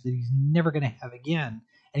experience that he's never going to have again,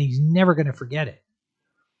 and he's never going to forget it.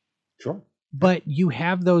 Sure. But you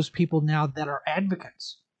have those people now that are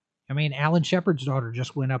advocates. I mean, Alan Shepard's daughter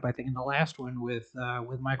just went up, I think, in the last one with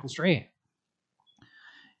Michael Strahan.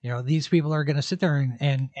 You know, these people are going to sit there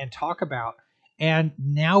and talk about, and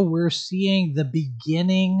now we're seeing the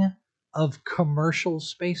beginning of commercial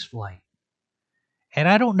space flight. And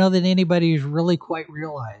I don't know that anybody's really quite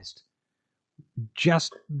realized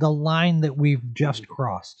just the line that we've just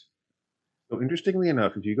crossed. So interestingly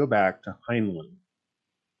enough, if you go back to Heinlein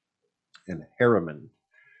and Harriman,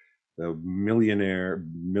 the millionaire,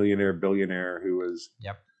 billionaire who was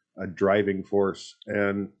a driving force,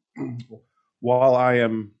 and while I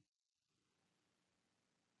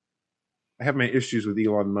have my issues with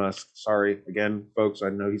Elon Musk. Sorry, again, folks. I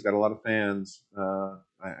know he's got a lot of fans.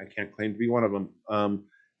 I can't claim to be one of them.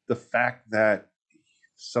 The fact that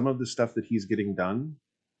some of the stuff that he's getting done,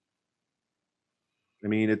 I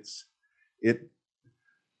mean, it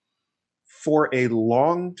for a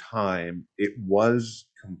long time it was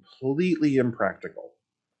completely impractical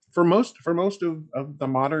for most of the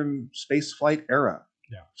modern space flight era.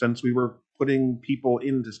 Yeah. Since we were putting people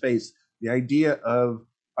into space, the idea of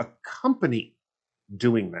a company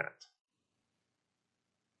doing that,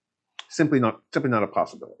 simply not a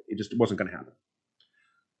possibility. It wasn't going to happen.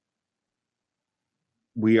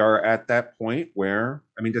 We are at that point where,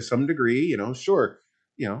 I mean, to some degree, you know, sure,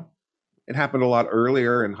 you know, it happened a lot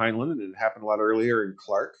earlier in Heinlein, and it happened a lot earlier in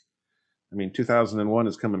Clark. I mean, 2001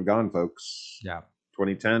 has come and gone, folks. Yeah.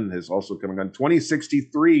 2010 has also come and gone.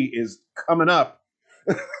 2063 is coming up.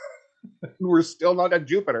 We're still not at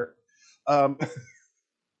Jupiter.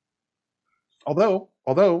 Although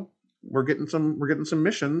we're getting some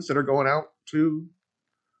missions that are going out to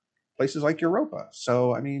places like Europa.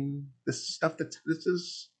 So I mean, this is,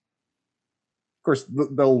 of course,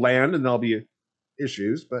 they'll land and there'll be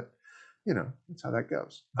issues, but you know, that's how that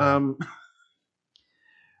goes.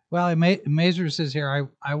 Well, Mazer says here,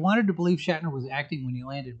 I wanted to believe Shatner was acting when he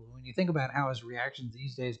landed, but when you think about how his reactions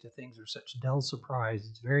these days to things are such dull surprise,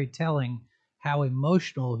 it's very telling how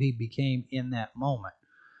emotional he became in that moment.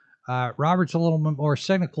 Robert's a little bit more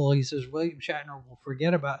cynical. He says William Shatner will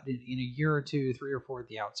forget about it in a year or two, 3 or 4 at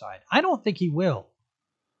the outside. I don't think he will.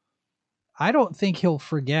 I don't think he'll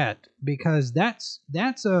forget, because that's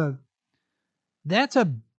a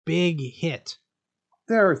big hit.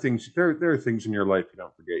 There are things in your life you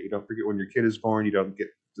don't forget. You don't forget when your kid is born. You don't get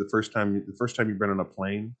the first time you've been on a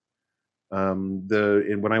plane.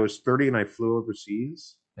 When I was 30 and I flew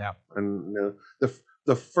overseas. Yeah. And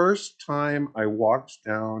the first time I walked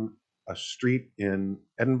down a street in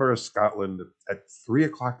Edinburgh, Scotland at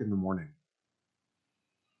 3:00 in the morning.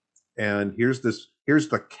 And here's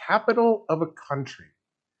the capital of a country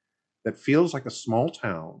that feels like a small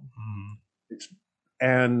town.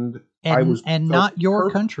 And not your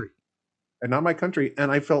country. And not my country.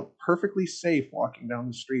 And I felt perfectly safe walking down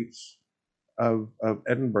the streets of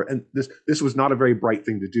Edinburgh. And this was not a very bright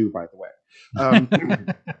thing to do, by the way.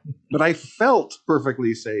 But I felt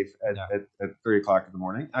perfectly safe at 3:00 in the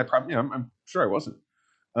morning. I'm sure I wasn't.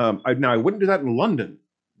 I wouldn't do that in London,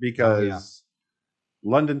 because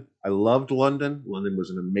London, I loved London. London was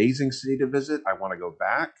an amazing city to visit. I want to go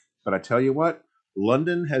back. But I tell you what,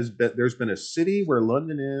 there's been a city where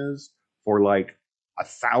London is for like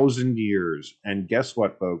 1,000 years. And guess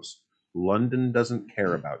what, folks? London doesn't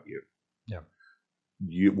care about you. Yeah.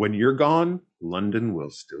 When you're gone, London will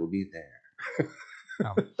still be there.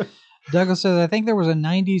 Douglas says, I think there was a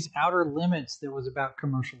 '90s Outer Limits that was about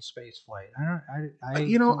commercial space flight. I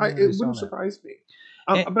You know, don't know that I it saw wouldn't that. surprise me.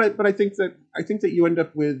 And- But I think that you end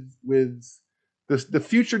up with the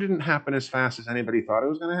future didn't happen as fast as anybody thought it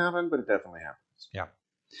was going to happen, but it definitely happens. Yeah.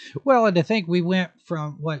 Well, and to think we went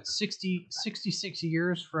from 66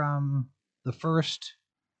 years from the first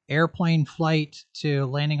airplane flight to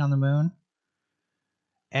landing on the moon,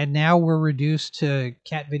 and now we're reduced to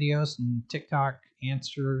cat videos and TikTok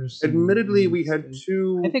answers. Admittedly, we had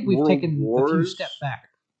two. I think we've world taken wars. a few steps back.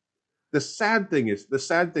 The sad thing is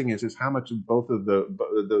how much of both of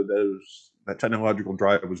those that technological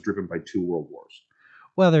drive was driven by two world wars.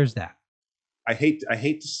 Well, there's that. I hate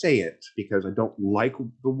to say it because I don't like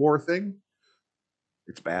the war thing.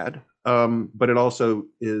 It's bad. But it also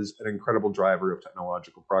is an incredible driver of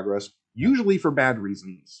technological progress, usually for bad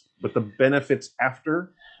reasons. But the benefits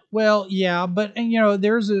after. Well, yeah, but and, you know,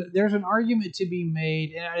 there's an argument to be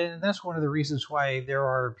made, and that's one of the reasons why there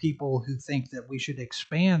are people who think that we should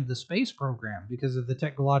expand the space program because of the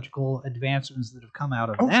technological advancements that have come out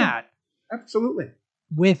of that. Sure. Absolutely.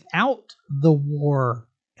 Without the war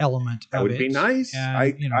element that of would it, be nice.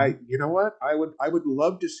 And, you know what? I would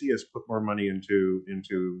love to see us put more money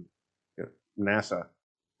into NASA.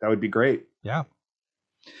 That would be great. Yeah.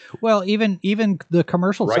 Well, even the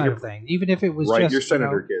commercial side of things, even if it was just your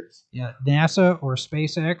senator kids, yeah, NASA or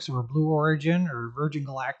SpaceX or Blue Origin or Virgin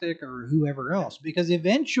Galactic or whoever else, because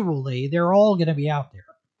eventually they're all going to be out there.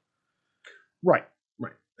 Right.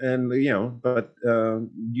 And but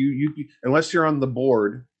you unless you're on the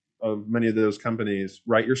board of many of those companies,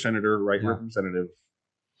 write your senator, write your representative,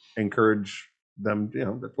 encourage them.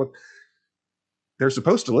 That's what they're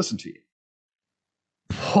supposed to listen to you.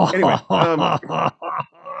 Anyway,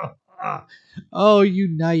 oh, you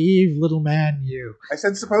naive little man, you! I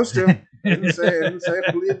said supposed to. I didn't say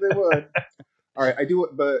I believe they would. All right, I do,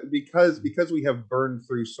 but because we have burned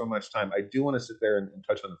through so much time, I do want to sit there and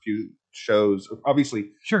touch on a few shows.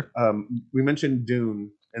 Obviously, sure. We mentioned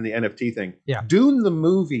Dune and the NFT thing. Yeah, Dune the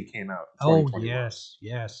movie came out. Oh yes,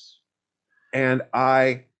 and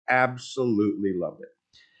I absolutely loved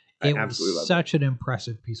it. It was such an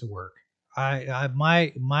impressive piece of work.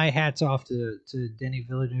 My hats off to Denis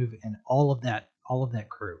Villeneuve and all of that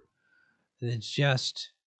crew. It's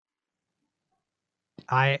just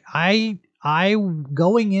I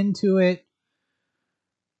going into it,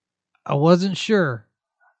 I wasn't sure,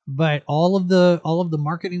 but all of the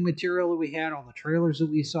marketing material that we had, all the trailers that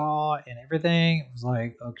we saw and everything, it was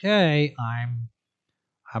like, okay,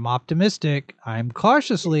 I'm optimistic. I'm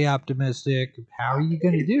cautiously optimistic. How are you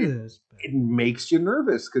going to do this? It makes you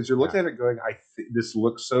nervous because you're looking at it going, this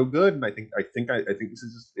looks so good, and I think this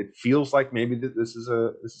is. It feels like maybe this is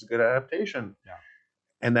a good adaptation. Yeah.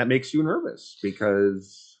 And that makes you nervous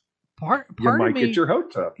because part you might of me, get your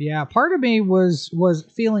hopes up. Yeah, part of me was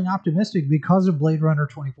feeling optimistic because of Blade Runner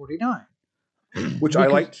 2049, which I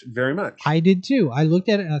liked very much. I did too. I looked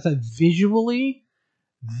at it and I thought, visually,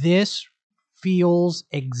 this feels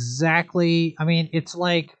exactly. I mean, it's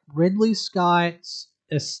like Ridley Scott's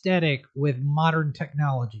aesthetic with modern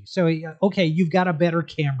technology. So, okay, you've got a better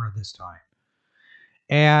camera this time.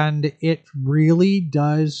 And it really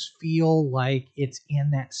does feel like it's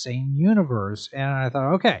in that same universe. And I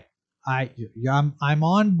thought, okay, I'm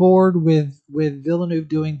on board with Villeneuve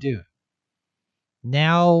doing Dune.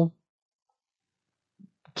 Now,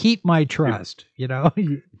 keep my trust,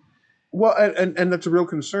 Well, and that's a real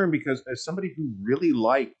concern because as somebody who really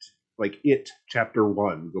liked It Chapter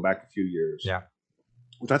 1, go back a few years,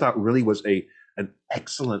 which I thought really was an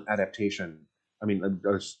excellent adaptation. I mean,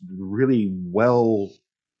 a really well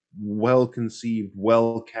conceived,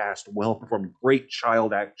 well cast, well performed, great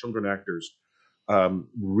children actors,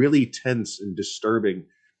 really tense and disturbing.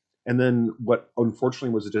 And then what unfortunately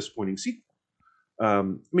was a disappointing sequel. I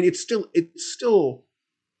mean, it's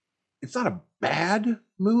not a bad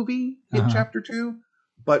movie in Chapter 2,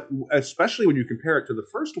 but especially when you compare it to the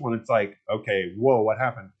first one, it's like, okay, whoa, what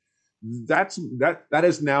happened? That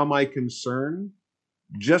is now my concern,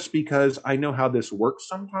 just because I know how this works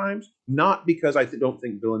sometimes, not because I don't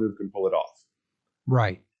think Villeneuve can pull it off.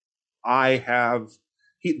 Right.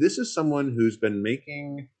 This is someone who's been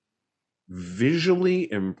making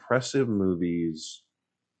visually impressive movies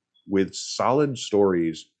with solid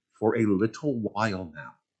stories for a little while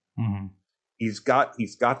now. Mm-hmm. He's got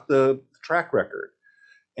the track record,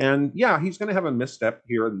 and yeah, he's going to have a misstep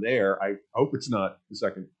here and there. I hope it's not the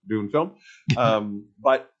second Dune film,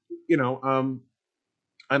 but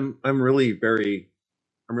I'm really very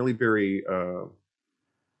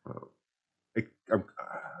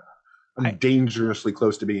dangerously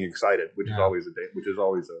close to being excited, which is Yeah. always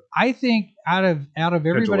a. I think out of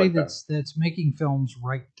everybody like that. that's making films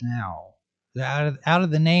right now, out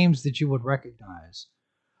of the names that you would recognize,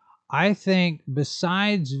 I think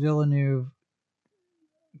besides Villeneuve,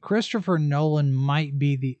 Christopher Nolan might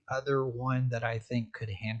be the other one that I think could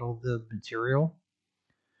handle the material.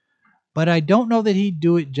 But I don't know that he'd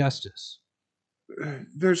do it justice.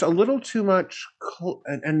 There's a little too much,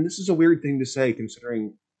 and this is a weird thing to say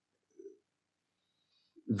considering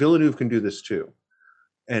Villeneuve can do this too,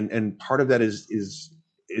 and part of that is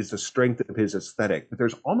the strength of his aesthetic. But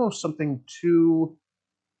there's almost something too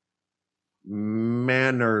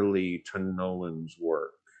mannerly to Nolan's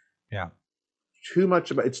work. Yeah, too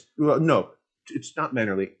much about it's not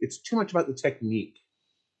mannerly. It's too much about the technique.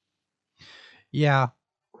 Yeah,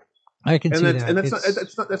 I can see that. And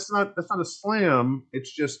that's not a slam.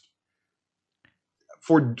 It's just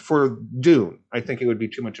for Dune, I think it would be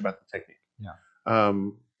too much about the technique. Yeah.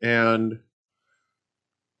 And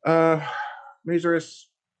Mazuris,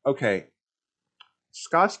 okay.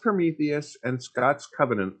 Scott's Prometheus and Scott's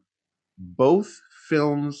Covenant, both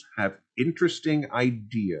films have interesting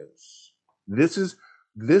ideas. This is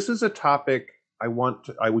a topic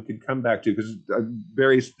we could come back to because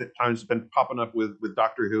various times it's been popping up with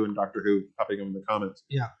Doctor Who and Doctor Who popping up in the comments.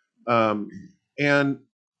 Yeah. And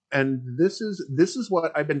this is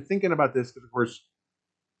what I've been thinking about this because of course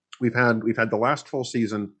we've had the last full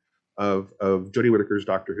season of Jodie Whittaker's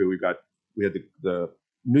Doctor Who. We had the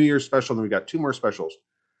New Year's special, and we got 2 more specials.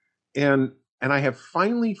 And I have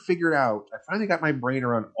finally figured out, I finally got my brain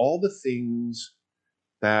around all the things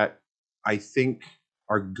that I think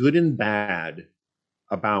are good and bad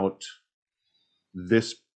about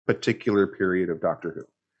this particular period of Doctor Who.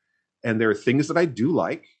 And there are things that I do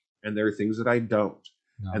like, and there are things that I don't.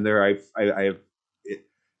 No. And I have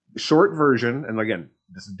short version, and again,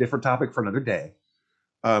 this is a different topic for another day.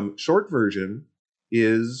 Short version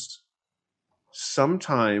is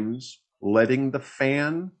sometimes letting the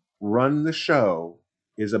fan run the show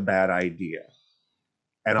is a bad idea.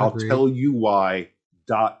 And I'll tell you why ...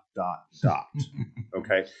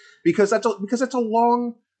 Okay? Because that's a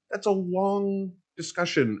long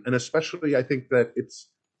discussion, and especially I think that it's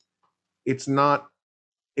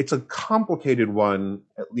a complicated one,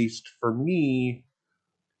 at least for me,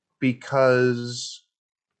 because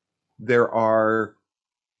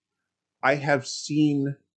I have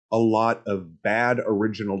seen a lot of bad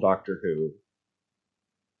original Doctor Who,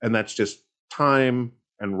 and that's just time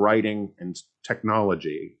and writing and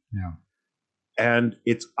technology. Yeah. And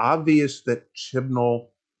it's obvious that Chibnall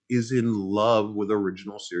is in love with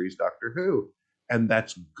original series Doctor Who, and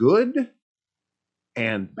that's good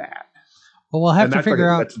and bad. Well, we'll have to figure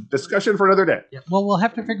out. That's a discussion for another day. Yeah. Well, we'll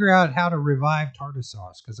have to figure out how to revive TARDIS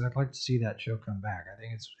Sauce because I'd like to see that show come back. I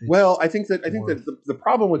think it's well. I think that the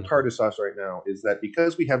problem with TARDIS Sauce right now is that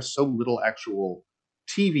because we have so little actual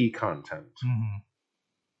TV content.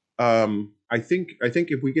 Mm-hmm. I think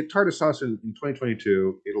if we get TARDIS Sauce in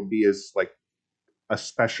 2022, it'll be as like a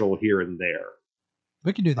special here and there.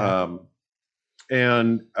 We can do that.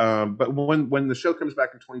 But when the show comes back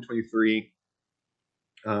in 2023.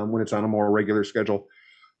 When it's on a more regular schedule,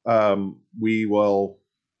 we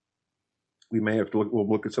may have to we'll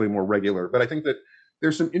look at something more regular. But I think that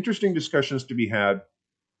there's some interesting discussions to be had,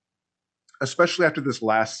 especially after this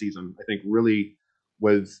last season. I think really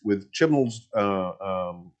with Chibnall's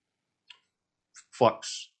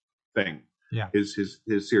Flux thing, his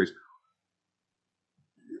series.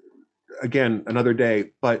 Again, another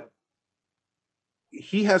day, but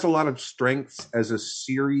he has a lot of strengths as a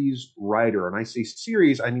series writer. And I say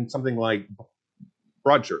series, I mean something like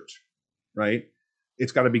Broadchurch, right?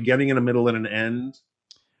 It's got a beginning and a middle and an end.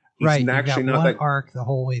 He's right. Actually got one arc the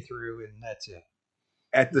whole way through, and that's it.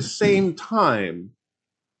 At the same time,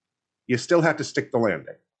 you still have to stick the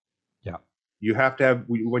landing. Yeah. You have to have,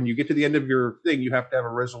 when you get to the end of your thing, you have to have a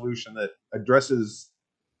resolution that addresses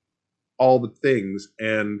all the things.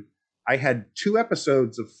 And I had 2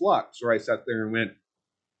 episodes of Flux where I sat there and went,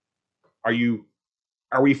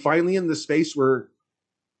 are we finally in the space where,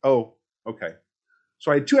 oh, okay.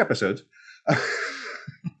 So I had 2 episodes.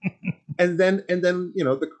 and then,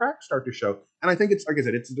 the cracks start to show. And I think it's, like I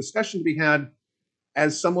said, it's a discussion to be had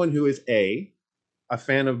as someone who is a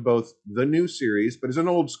fan of both the new series, but is an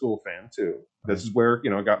old school fan too. Right. This is where,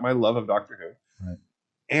 I got my love of Doctor Who. Right.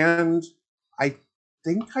 And I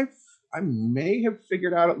think I may have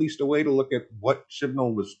figured out at least a way to look at what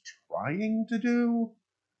Chibnall was trying to do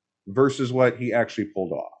versus what he actually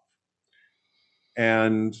pulled off.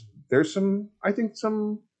 And there's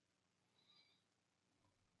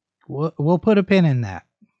We'll put a pin in that.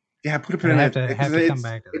 Yeah, put a pin in have it. to come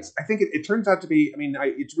back to that. I think it turns out to be. I mean,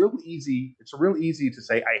 it's real easy. It's real easy to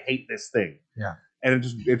say I hate this thing. Yeah, and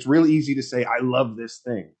it's real easy to say I love this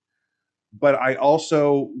thing. But I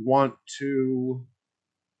also want to.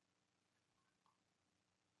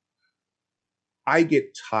 I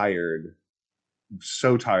get tired,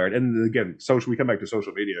 so tired, and again, we come back to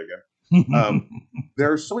social media again.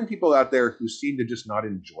 There are so many people out there who seem to just not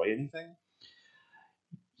enjoy anything.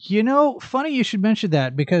 You know, funny you should mention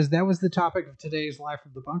that, because that was the topic of today's Life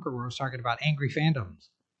of the Bunker, where I was talking about angry fandoms.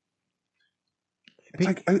 It's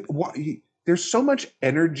like, there's so much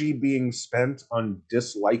energy being spent on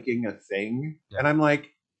disliking a thing, and I'm like,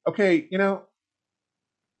 okay,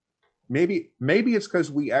 maybe it's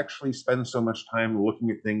because we actually spend so much time looking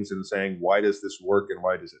at things and saying, why does this work and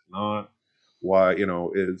why does it not? Why,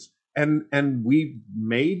 and we've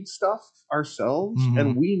made stuff ourselves,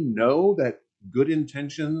 and we know that good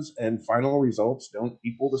intentions and final results don't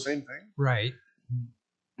equal the same thing. Right.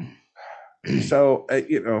 So, I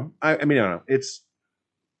mean, I don't know.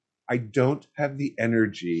 I don't have the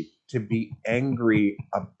energy to be angry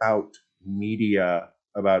about media,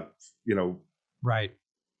 about, right.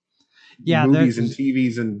 Yeah, movies and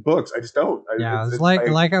TVs and books. I just don't. It's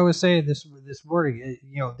like I was saying this morning.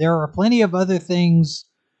 There are plenty of other things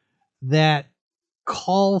that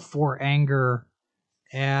call for anger,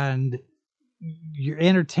 and your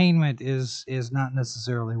entertainment is not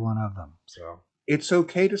necessarily one of them. So it's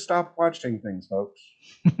okay to stop watching things, folks.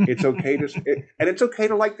 It's okay and it's okay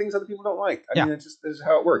to like things other people don't like. I mean, this is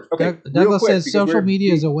how it works. Okay, Douglas says social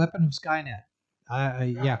media is a weapon of Skynet.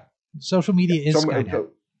 Social media is Skynet.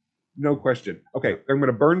 No question. Okay, I'm going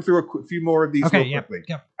to burn through a few more of these real quickly.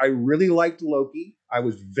 Yep. I really liked Loki. I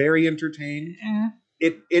was very entertained.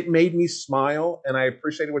 It made me smile, and I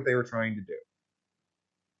appreciated what they were trying to do.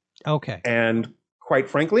 Okay. And quite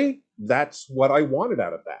frankly, that's what I wanted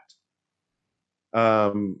out of that.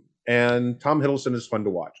 And Tom Hiddleston is fun to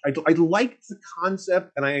watch. I liked the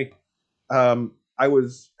concept, and I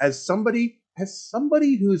was as somebody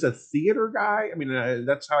who's a theater guy. I mean,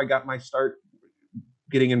 that's how I got my start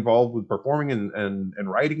getting involved with performing and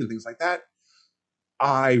writing and things like that.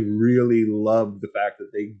 I really loved the fact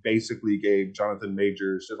that they basically gave Jonathan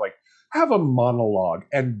Majors to have a monologue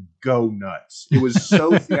and go nuts. It was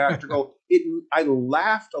so theatrical. I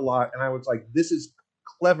laughed a lot, and I was like, this is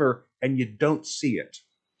clever, and you don't see it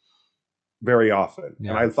very often. Yeah.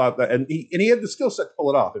 And I thought that, and he had the skill set to pull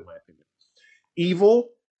it off, in my opinion. Evil,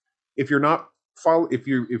 if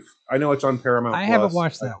I know it's on Paramount Plus. I haven't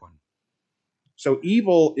watched that one. So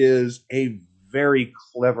Evil is a very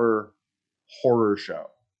clever horror show.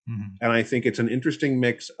 And I think it's an interesting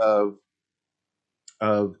mix of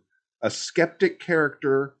a skeptic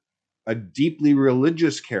character, a deeply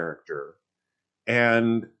religious character,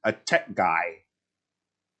 and a tech guy.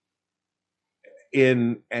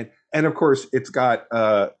 And of course, it's got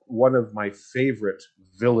one of my favorite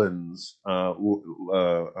villains,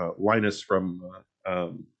 Linus from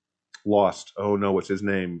Lost. Oh no, what's his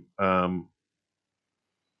name?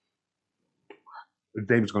 The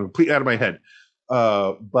name's going completely out of my head.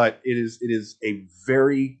 But it is a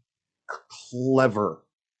very clever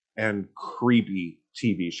and creepy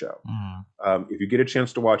TV show. If you get a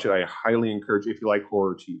chance to watch it, I highly encourage you if you like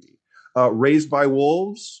horror TV. Raised by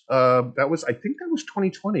Wolves, I think that was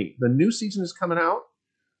 2020. The new season is coming out.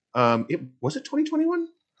 Was it 2021?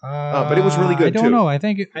 But it was really good. I don't know. I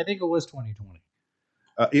think it was 2020.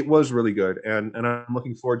 It was really good, and I'm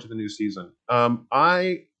looking forward to the new season.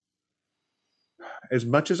 As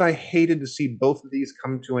much as I hated to see both of these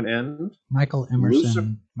come to an end, Michael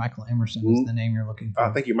Emerson. Michael Emerson is the name you're looking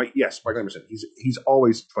for. Thank you, Mike. Yes, Michael Emerson. He's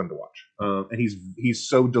always fun to watch, and he's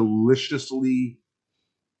so deliciously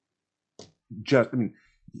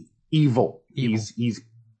evil. He's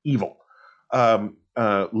evil.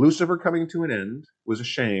 Lucifer coming to an end was a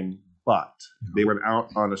shame, but they went out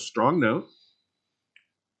on a strong note.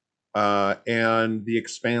 And The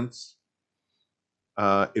Expanse,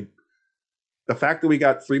 the fact that we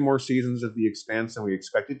got 3 more seasons of The Expanse than we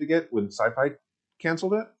expected to get when Sci-Fi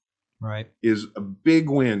canceled it, right, is a big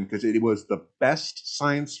win, because it was the best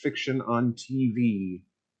science fiction on TV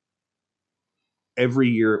every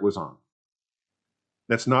year it was on.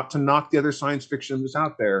 That's not to knock the other science fiction that's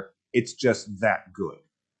out there. It's just that good.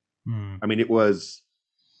 I mean, it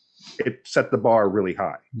set the bar really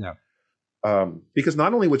high. Yeah. Because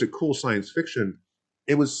not only was it cool science fiction,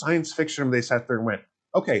 it was science fiction where they sat there and went,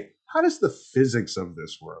 okay, how does the physics of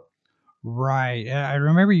this work? Right. I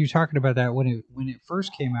remember you talking about that when it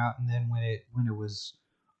first came out, and then when it was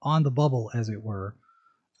on the bubble, as it were.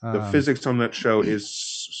 The physics on that show is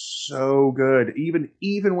so good.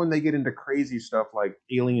 Even when they get into crazy stuff like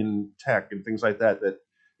alien tech and things like that, that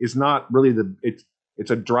is not really it's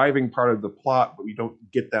a driving part of the plot, but we don't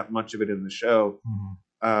get that much of it in the show.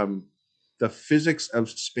 Mm-hmm. The physics of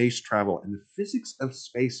space travel and the physics of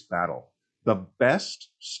space battle, the best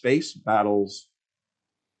space battles.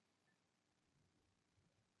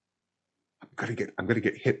 I'm gonna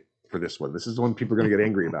get hit for this one. This is the one people are gonna get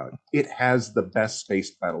angry about. It has the best space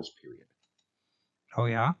battles, period. Oh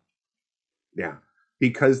yeah? Yeah.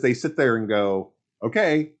 Because they sit there and go,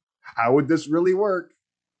 okay, how would this really work?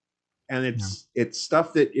 And it's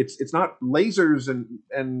stuff that it's not lasers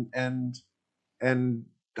and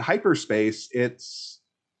hyperspace. It's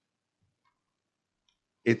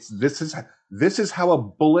this is how a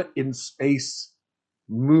bullet in space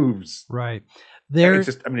moves. Right.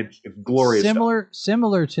 It's glorious.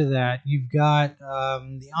 Similar to that, you've got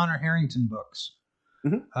the Honor Harrington books,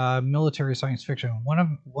 military science fiction. One of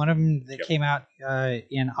them that came out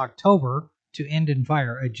in October, To End in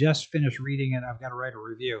Fire. I just finished reading it. I've got to write a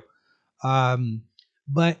review.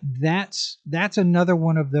 But that's another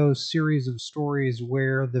one of those series of stories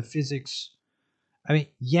where the physics. I mean,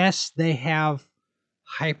 yes, they have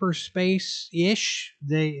hyperspace-ish.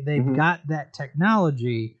 They've got that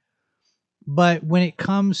technology. But when it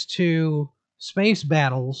comes to space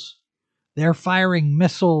battles, they're firing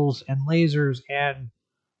missiles and lasers, and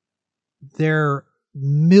they're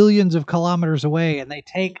millions of kilometers away, and they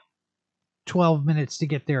take 12 minutes to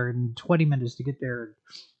get there and 20 minutes to get there.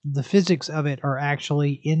 The physics of it are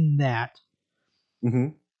actually in that. Mm-hmm.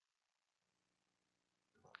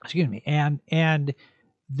 Excuse me. And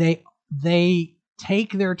they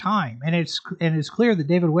take their time, and it's clear that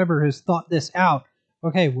David Weber has thought this out.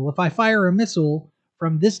 Okay, well, if I fire a missile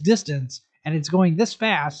from this distance and it's going this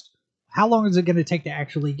fast, how long is it going to take to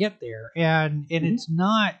actually get there? And it's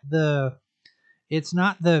not the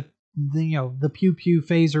pew pew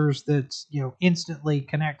phasers that's instantly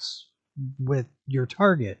connects with your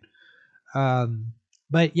target.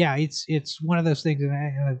 But yeah, it's one of those things,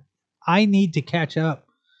 and I need to catch up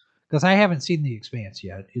because I haven't seen The Expanse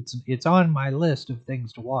yet. It's on my list of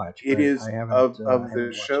things to watch. It is of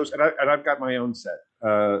the shows, and I've got my own set.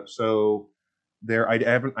 So there,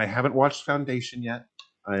 I haven't watched Foundation yet,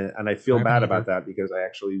 and I feel bad about that because I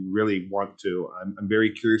actually really want to. I'm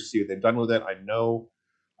very curious to see what they've done with it. I know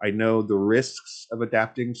the risks of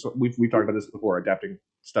adapting. So we've talked about this before. Adapting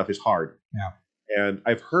stuff is hard. Yeah. And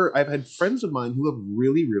I've had friends of mine who have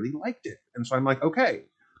really, really liked it, and so I'm like, okay,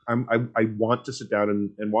 I want to sit down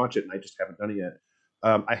and watch it, and I just haven't done it yet.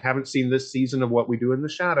 I haven't seen this season of What We Do in the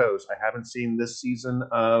Shadows. I haven't seen this season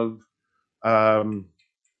of, oh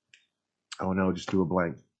no, just do a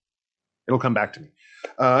blank. It'll come back to me.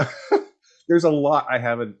 There's a lot I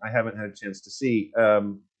haven't had a chance to see,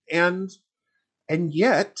 and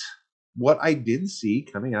yet what I did see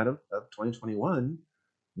coming out of 2021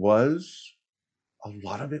 was a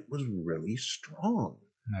lot of it was really strong.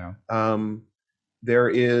 No. There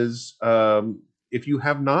is, if you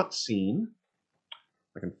have not seen,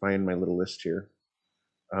 I can find my little list here.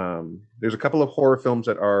 There's a couple of horror films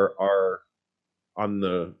that are on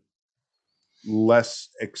the less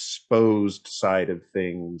exposed side of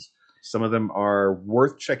things. Some of them are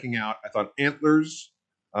worth checking out. I thought Antlers,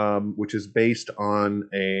 which is based on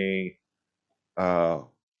a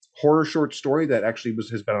horror short story that actually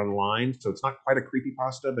has been online, so it's not quite a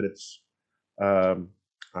creepypasta, but it's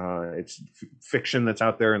fiction that's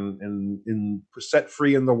out there and set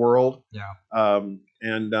free in the world. Yeah.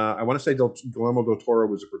 And I want to say Guillermo del Toro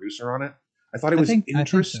was a producer on it. I thought it was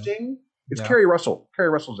interesting. It's Kerry Russell. Kerry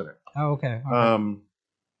Russell's in it. Oh, okay.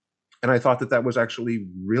 And I thought that was actually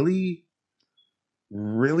really,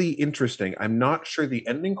 really interesting. I'm not sure the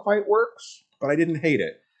ending quite works, but I didn't hate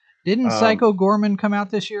it. Didn't Psycho Gorman come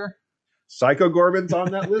out this year? Psycho Gorman's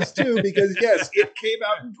on that list too, because yes, it came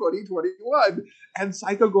out in 2021. And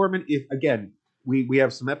Psycho Gorman, if again, we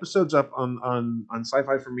have some episodes up on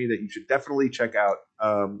Sci-Fi for Me that you should definitely check out.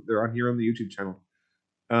 They're on here on the YouTube channel.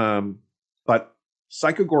 But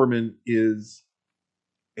Psycho Gorman is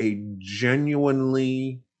a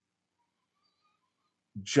genuinely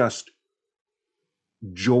just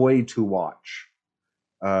joy to watch.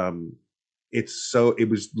 It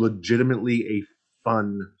was legitimately a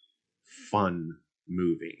fun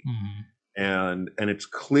movie. And it's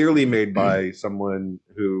clearly made by someone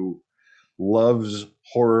who loves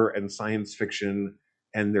horror and science fiction,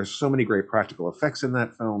 and there's so many great practical effects in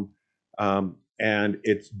that film. And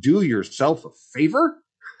it's do yourself a favor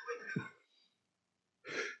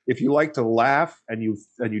if you like to laugh and you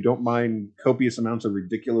don't mind copious amounts of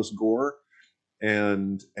ridiculous gore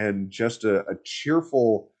and just a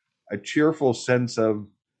cheerful a cheerful sense of,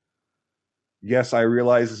 yes, I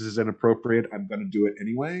realize this is inappropriate. I'm going to do it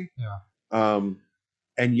anyway. Yeah.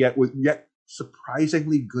 And yet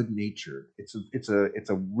surprisingly good natured. It's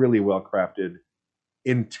a really well crafted,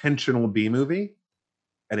 intentional B movie,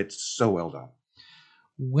 and it's so well done.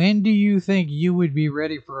 When do you think you would be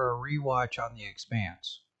ready for a rewatch on The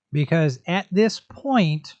Expanse? Because at this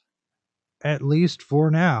point, at least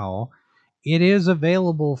for now, it is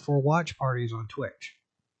available for watch parties on Twitch.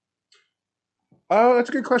 Oh, that's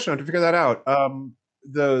a good question. I have to figure that out.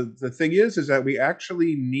 The thing is that we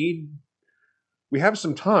actually we have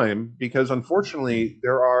some time, because unfortunately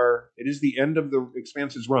it is the end of the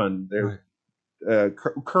Expanse's run. They're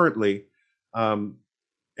currently,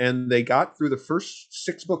 and they got through the first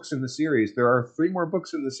 6 books in the series. There are 3 more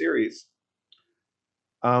books in the series.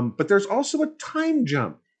 But there's also a time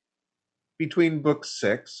jump between book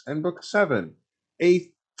 6 and book 7,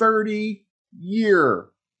 a 30-year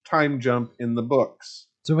time jump in the books.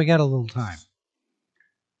 So we got a little time.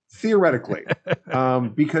 Theoretically,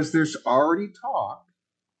 because there's already talk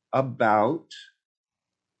about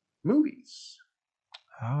movies.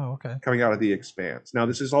 Oh, okay. Coming out of The Expanse. Now,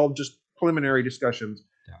 this is all just preliminary discussions,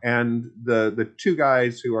 and the 2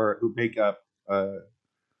 guys who make up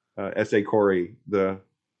S.A. Corey, the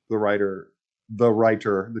 2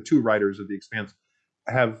 writers of The Expanse,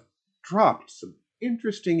 have dropped some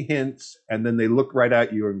interesting hints, and then they look right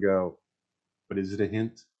at you and go, "But is it a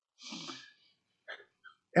hint?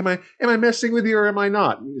 Am I messing with you, or am I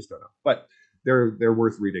not?" You just don't know. But they're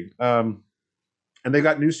worth reading. And they've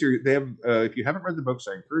got new series. They have. If you haven't read the books,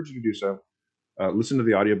 I encourage you to do so. Listen to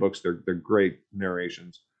the audiobooks. They're great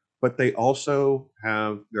narrations. But they're also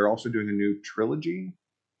doing a new trilogy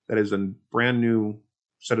that is a brand new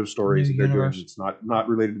set of stories that they're doing. It's not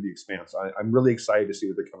related to The Expanse. I'm really excited to see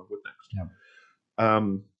what they come up with next. Yeah.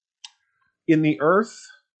 In the Earth,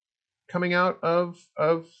 coming out of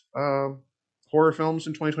horror films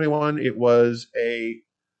in 2021, it was a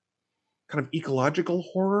kind of ecological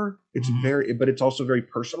horror. It's but it's also very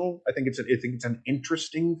personal. I think it's an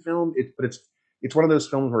interesting film. It's one of those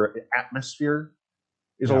films where atmosphere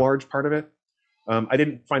is a large part of it. I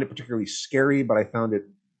didn't find it particularly scary, but I found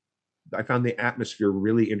the atmosphere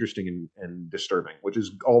really interesting and disturbing, which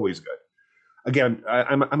is always good. Again,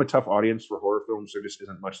 I'm a tough audience for horror films. There just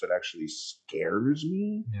isn't much that actually scares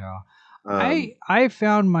me. Yeah. I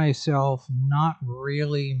found myself not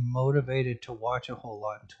really motivated to watch a whole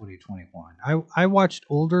lot in 2021. I watched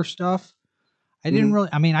older stuff. I didn't really.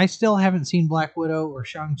 I mean, I still haven't seen Black Widow or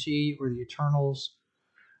Shang-Chi or the Eternals.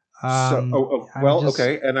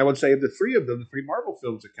 Okay. And I would say of the 3 of them, the 3 Marvel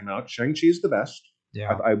films that came out, Shang-Chi is the best.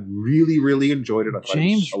 Yeah. I really, really enjoyed it. I thought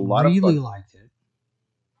James it was a lot of fun. liked it.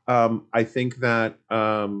 I think that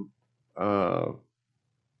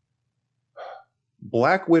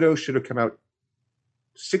Black Widow should have come out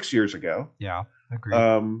 6 years ago. Yeah,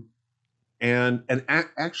 agreed. And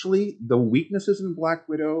actually, the weaknesses in Black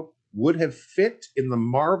Widow would have fit in the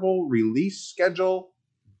Marvel release schedule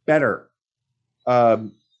better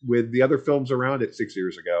with the other films around it 6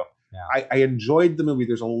 years ago. Yeah. I enjoyed the movie.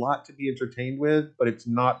 There's a lot to be entertained with, but it's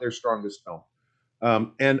not their strongest film.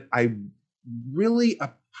 And I really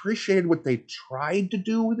appreciated what they tried to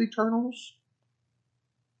do with Eternals.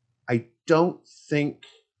 I don't think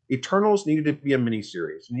Eternals needed to be a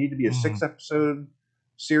miniseries. It needed to be a 6-episode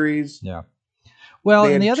series. Yeah. Well,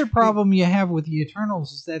 and the other problem you have with the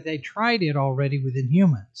Eternals is that they tried it already with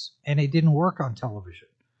Inhumans, and it didn't work on television.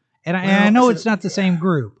 And I know it's not the same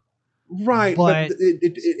group. Right, but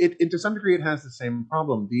it to some degree it has the same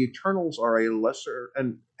problem. The Eternals are a lesser,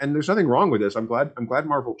 and there's nothing wrong with this. I'm glad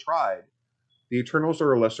Marvel tried. The Eternals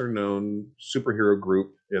are a lesser known superhero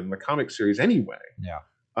group in the comic series anyway. Yeah.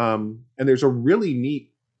 And there's a really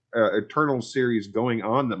neat Eternals series going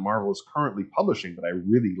on that Marvel is currently publishing that I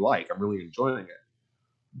really like. I'm really enjoying it.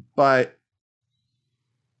 But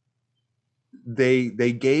they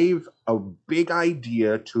gave a big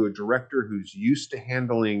idea to a director who's used to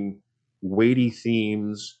handling weighty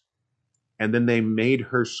themes, and then they made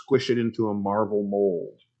her squish it into a Marvel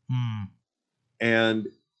mold. And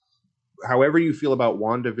however you feel about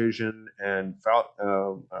WandaVision and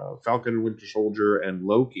Falcon and Winter Soldier and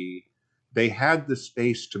Loki, they had the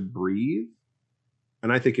space to breathe.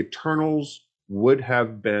 And I think Eternals would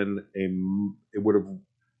have been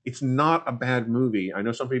it's not a bad movie. I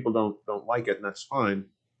know some people don't like it, and that's fine.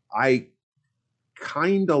 I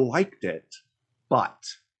kind of liked it, but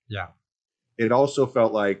yeah, it also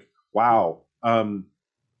felt like, wow,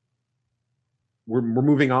 we're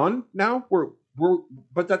moving on now.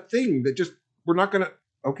 But that thing that we're not gonna.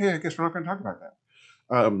 Okay, I guess we're not gonna talk about that.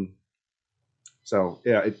 So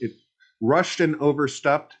yeah, it rushed and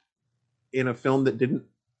overstepped, in a film that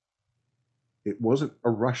it wasn't a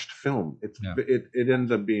rushed film. It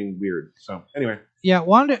ends up being weird. So anyway. Yeah,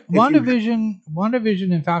 WandaVision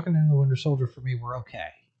and Falcon and the Winter Soldier for me were okay.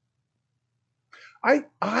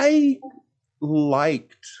 I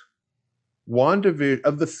liked WandaVision.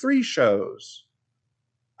 Of the 3 shows,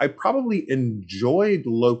 I probably enjoyed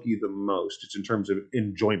Loki the most, just in terms of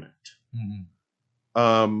enjoyment.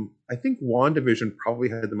 Mm-hmm. I think WandaVision probably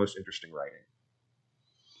had the most interesting writing.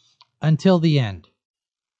 Until the end.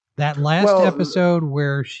 That last episode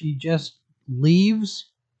where she just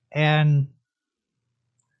leaves and...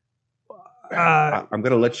 I'm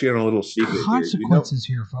going to let you in a little secret. Consequences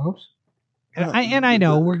here, folks. And I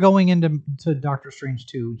know we're going into Doctor Strange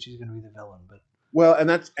 2, and she's going to be the villain, but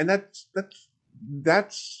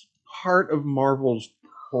that's part of Marvel's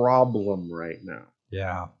problem right now.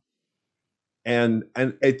 Yeah. And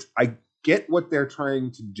I get what they're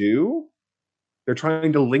trying to do. They're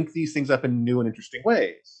trying to link these things up in new and interesting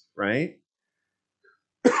ways, right?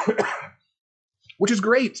 Which is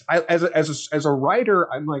great. As a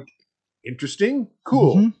writer, I'm like, interesting,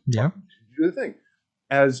 cool. Mm-hmm. Yeah. Do the thing.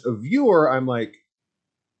 As a viewer, I'm like,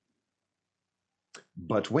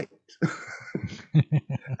 but wait.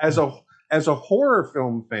 As a horror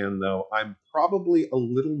film fan, though, I'm probably a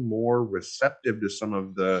little more receptive to some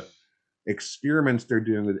of the experiments they're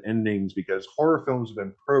doing with endings, because horror films have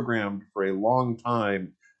been programmed for a long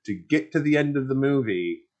time to get to the end of the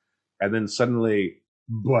movie and then suddenly,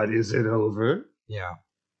 but is it over? Yeah.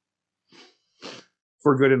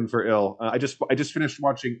 For good and for ill. I just finished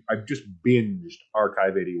watching. I've just binged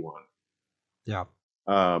Archive 81. Yeah.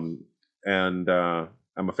 And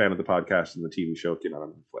I'm a fan of the podcast, and the TV show came out on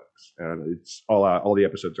Netflix, and it's all out. All the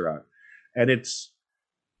episodes are out, and it's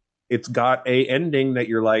got a ending that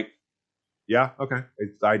you're like, yeah, okay.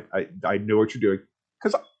 I know what you're doing,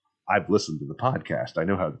 because I've listened to the podcast. I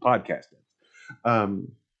know how the podcast is.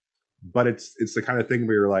 But it's the kind of thing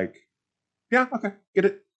where you're like, yeah, okay, get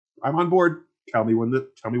it. I'm on board. Tell me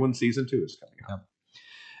when season 2 is coming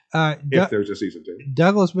out. If there's a season 2.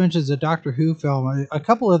 Douglas mentions a Doctor Who film. A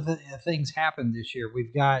couple of things happened this year.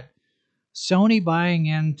 We've got Sony buying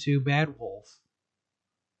into Bad Wolf.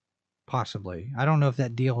 Possibly. I don't know if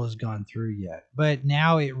that deal has gone through yet. But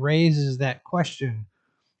now it raises that question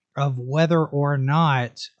of whether or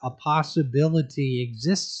not a possibility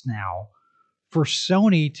exists now for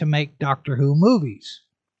Sony to make Doctor Who movies.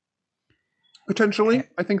 Potentially.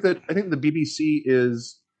 I think the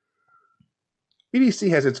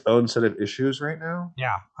BBC has its own set of issues right now.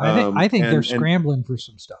 Yeah. I think they're scrambling for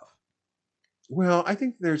some stuff. Well, I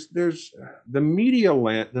think there's the media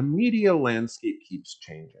landscape keeps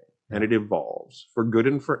changing, and it evolves for good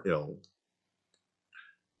and for ill.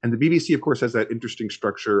 And the BBC, of course, has that interesting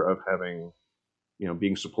structure of having,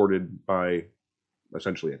 being supported by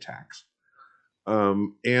essentially a tax.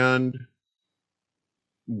 And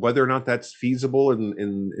whether or not that's feasible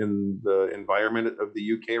in the environment of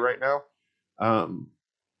the UK right now,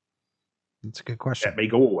 that's a good question. That may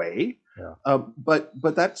go away. Yeah. But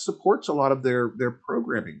that supports a lot of their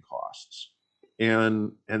programming costs,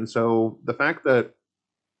 and so the fact that,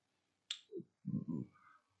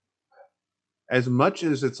 as much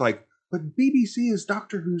as it's like, but BBC is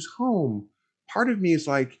Doctor Who's home, part of me is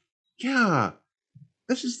like, yeah,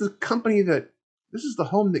 this is the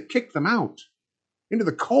home that kicked them out into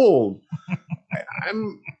the cold.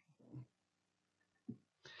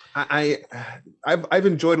 I've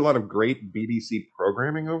enjoyed a lot of great BBC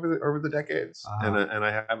programming over the decades, and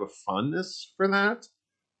I have a fondness for that.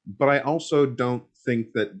 But I also don't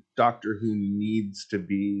think that Doctor Who needs to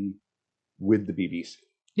be with the BBC.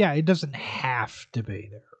 Yeah, it doesn't have to be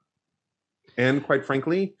there. And quite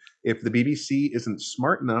frankly, if the BBC isn't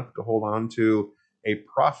smart enough to hold on to a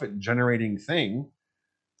profit-generating thing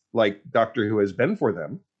like Doctor Who has been for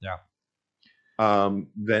them,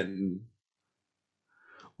 then...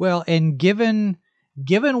 Well, and given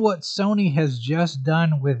what Sony has just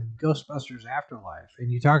done with Ghostbusters Afterlife, and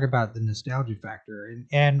you talk about the nostalgia factor,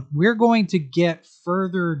 and we're going to get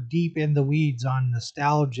further deep in the weeds on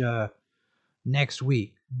nostalgia next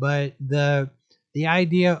week, but the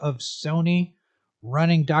idea of Sony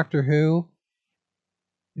running Doctor Who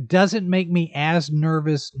doesn't make me as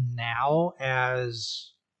nervous now as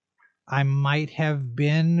I might have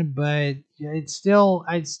been, but it's still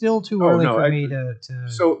too early for me to.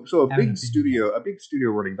 So a big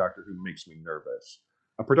studio running Doctor Who makes me nervous.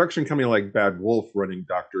 A production company like Bad Wolf running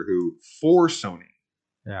Doctor Who for Sony,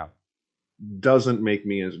 doesn't make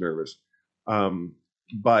me as nervous.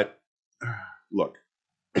 But look,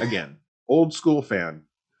 again, old school fan.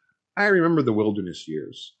 I remember the Wilderness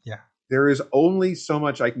years. Yeah. There is only so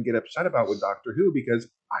much I can get upset about with Doctor Who, because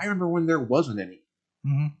I remember when there wasn't any.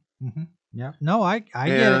 Mm-hmm. Mm-hmm. Yeah. No, I get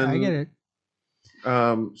it. I get it.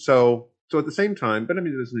 So at the same time, but I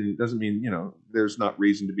mean, it doesn't mean, there's not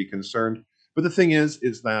reason to be concerned. But the thing is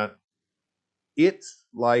that it's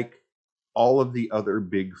like all of the other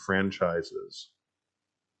big franchises,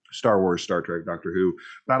 Star Wars, Star Trek, Doctor Who,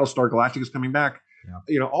 Battlestar Galactica is coming back.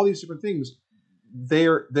 Yeah. All these different things.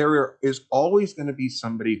 There is always going to be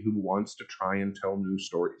somebody who wants to try and tell new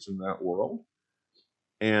stories in that world.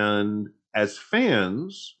 And as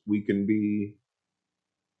fans, we can be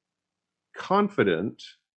confident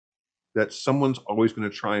that someone's always going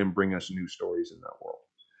to try and bring us new stories in that world.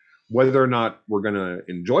 Whether or not we're going to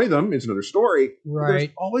enjoy them is another story. Right. There's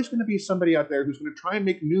always going to be somebody out there who's going to try and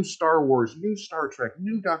make new Star Wars, new Star Trek,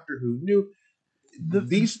 new Doctor Who,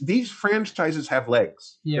 these franchises have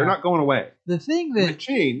legs. Yeah. They're not going away. The thing that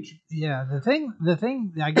change. Yeah, the thing.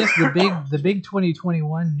 I guess the big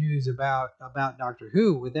 2021 news about Doctor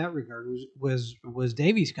Who with that regard was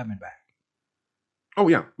Davies coming back. Oh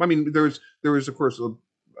yeah, I mean there was of course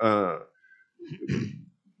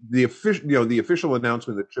the official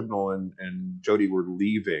announcement that Chibnall and Jodie were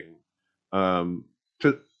leaving. To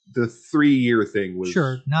the 3-year thing was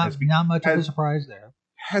not much of a surprise there.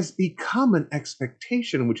 Has become an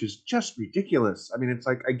expectation, which is just ridiculous. I mean, it's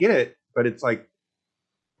like I get it, but it's like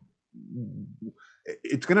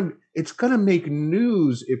it's gonna make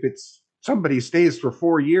news if somebody stays for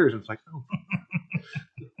 4 years. It's like, oh,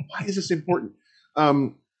 why is this important?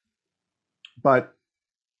 But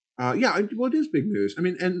it is big news. I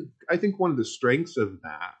mean, and I think one of the strengths of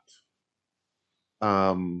that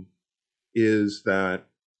is that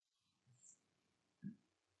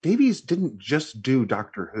Davies didn't just do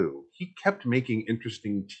Doctor Who. He kept making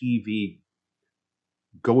interesting TV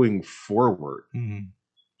going forward. Mm-hmm.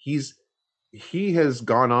 He has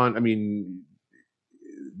gone on, I mean,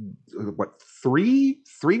 what, three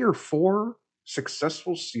or four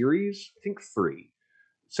successful series? I think 3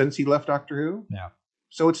 since he left Doctor Who. Yeah.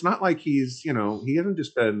 So it's not like he's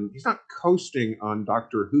not coasting on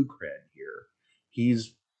Doctor Who cred here.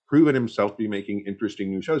 He's proven himself to be making interesting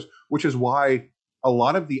new shows, which is why a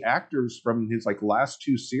lot of the actors from his last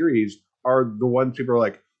 2 series are the ones people are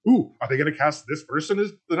like, ooh, are they going to cast this person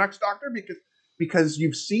as the next Doctor? Because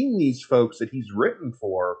you've seen these folks that he's written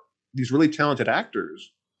for, these really talented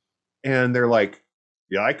actors, and they're like,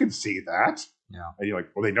 yeah, I can see that. Yeah. And you're like,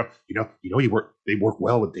 well, they work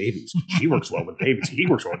well with Davies. She works well with Davies. He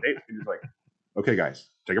works well with Davies. And he's like, okay, guys,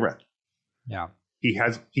 take a breath. Yeah. He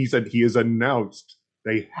has announced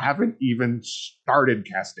they haven't even started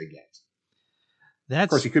casting yet. Of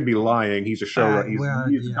course, he could be lying. He's a showrunner.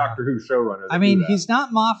 He's a Doctor Who showrunner. I mean, he's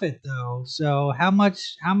not Moffat though. So how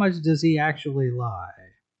much does he actually lie?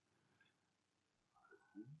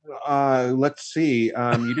 Let's see.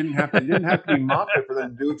 You didn't have to be Moffat for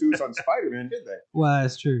them to do it to us on Spider-Man, did they? Well,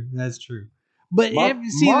 that's true. But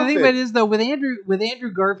the thing about it is though, with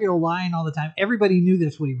Andrew Garfield lying all the time, everybody knew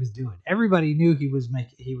that's what he was doing. Everybody knew he was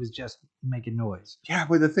just making noise. Yeah,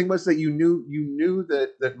 but the thing was that you knew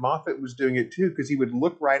that Moffat was doing it too, because he would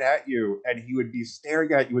look right at you and he would be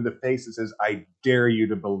staring at you with a face that says, "I dare you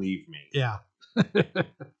to believe me." Yeah.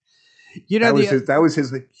 That was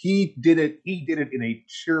his. He did it in a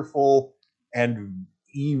cheerful and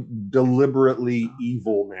deliberately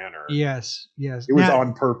evil manner. Yes. It was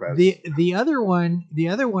on purpose. The other one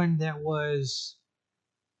that was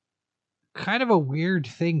kind of a weird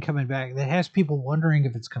thing coming back that has people wondering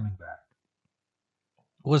if it's coming back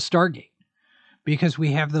was Stargate, because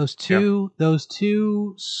we have those two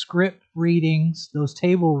script readings, those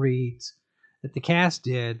table reads that the cast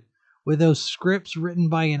did with those scripts written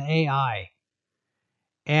by an AI.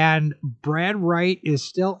 And Brad Wright is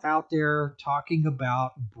still out there talking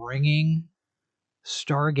about bringing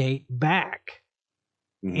Stargate back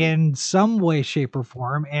in some way, shape, or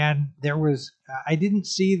form. And there was, I didn't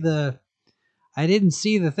see the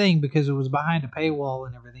thing because it was behind a paywall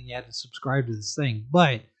and everything. You had to subscribe to this thing.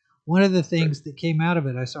 But one of the things that came out of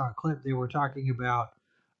it, I saw a clip. They were talking about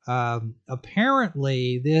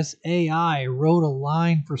apparently this AI wrote a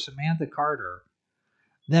line for Samantha Carter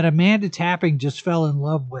that Amanda Tapping just fell in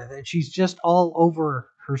love with, and she's just all over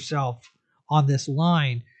herself on this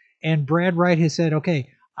line. And Brad Wright has said, okay,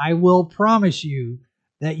 I will promise you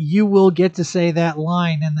that you will get to say that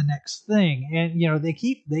line in the next thing. And they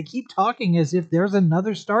keep talking as if there's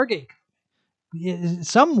another Stargate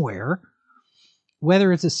somewhere,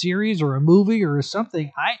 whether it's a series or a movie or something.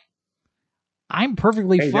 I'm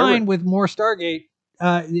perfectly fine with more Stargate,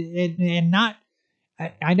 and not.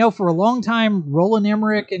 I know for a long time Roland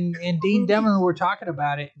Emmerich and Dean Devlin were talking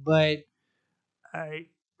about it, but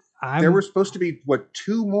there were supposed to be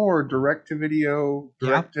 2 more direct-to-video,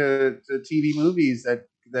 direct-to-TV movies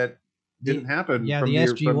that didn't happen. Yeah, from the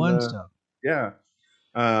SG-1 stuff. Yeah.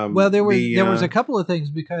 Well, there was a couple of things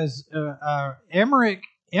because Emmerich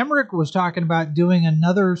was talking about doing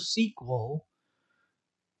another sequel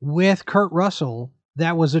with Kurt Russell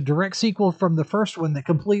that was a direct sequel from the first one that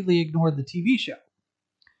completely ignored the TV show.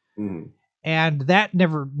 Mm-hmm. And that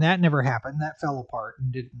never happened. That fell apart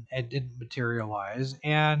and didn't materialize.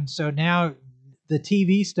 And so now the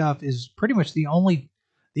TV stuff is pretty much the only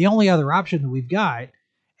other option that we've got,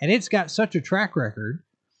 and it's got such a track record.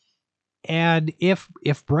 And if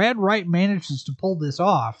Brad Wright manages to pull this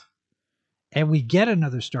off, and we get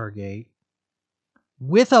another Stargate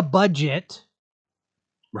with a budget,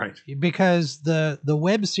 right? Because the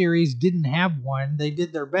web series didn't have one. They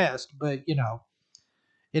did their best, but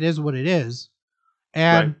it is what it is.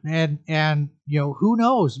 And right. and who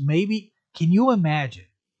knows? Maybe can you imagine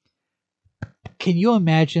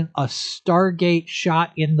a Stargate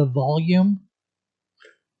shot in the volume?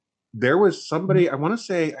 There was somebody, I want to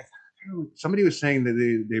say, somebody was saying that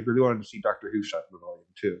they really wanted to see Doctor Who shot in the volume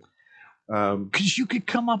too. Because you could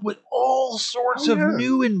come up with all sorts of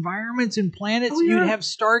new environments and planets. You'd have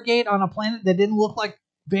Stargate on a planet that didn't look like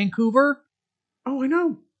Vancouver. Oh, I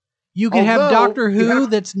know. You could have Doctor Who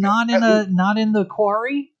that's not in the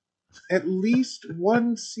quarry. At least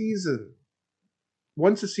one season.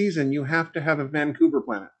 Once a season, you have to have a Vancouver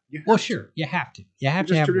planet. Sure, you have to. You have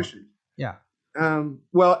to have tradition. One. Yeah.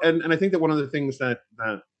 Well, and I think that one of the things that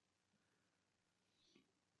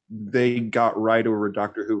they got right over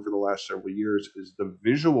Doctor Who for the last several years is the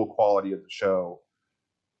visual quality of the show.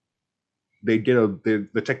 They did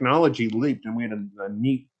the technology leaped, and we had a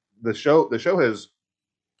neat. The show has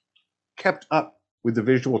kept up with the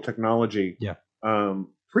visual technology. Yeah.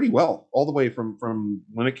 Pretty well all the way from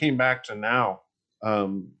when it came back to now.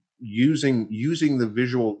 Using the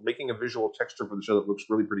visual, making a visual texture for the show that looks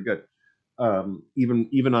really pretty good.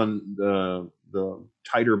 Even on the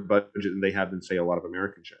tighter budget than they have than say a lot of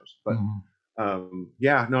American shows. But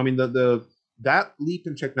that leap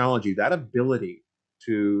in technology, that ability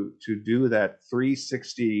to do that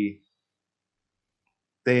 360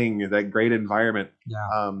 thing, that great environment,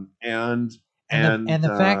 and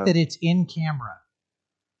the fact that it's in camera,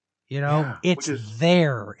 it's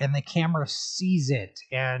there, and the camera sees it,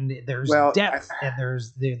 and there's depth, and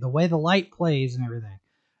there's the way the light plays and everything.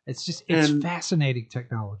 It's fascinating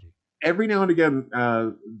technology. Every now and again,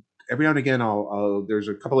 I'll there's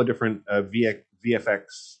a couple of different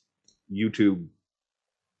VFX YouTube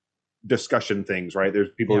discussion things, right? There's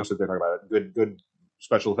people who sit there talking about good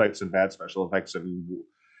special effects and bad special effects,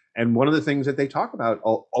 and one of the things that they talk about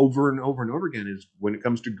over and over and over again is when it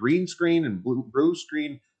comes to green screen and blue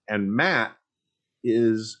screen and matte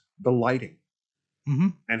is the lighting,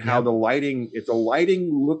 and how the lighting, if the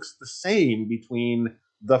lighting looks the same between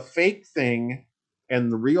the fake thing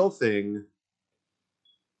and the real thing,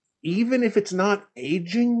 even if it's not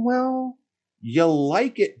aging well, you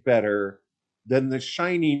like it better than the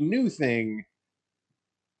shiny new thing,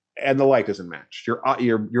 and the light doesn't match.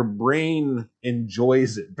 Your brain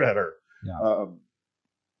enjoys it better. Yeah.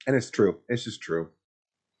 And it's true. It's just true.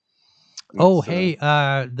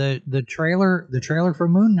 The trailer for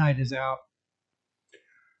Moon Knight is out.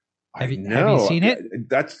 Have you seen it?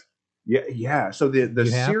 That's yeah. So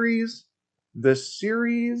the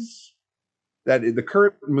series that the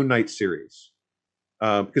current Moon Knight series,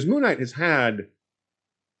 because Moon Knight has had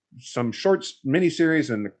some short miniseries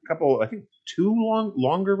and a couple, I think 2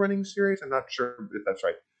 longer running series. I'm not sure if that's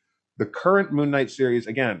right. The current Moon Knight series,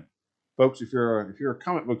 again, folks, if you're a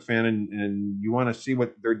comic book fan and you want to see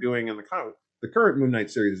what they're doing in the comic, the current Moon Knight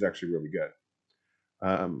series is actually really good.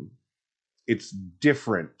 It's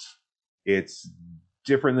different. It's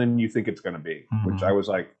different than you think it's going to be, which I was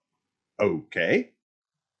like, okay,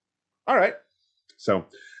 all right. So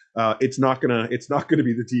it's not gonna be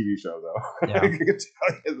the TV show though. Yeah. I can tell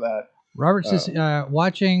you that. Robert says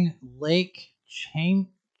watching Lake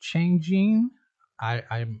Changjin.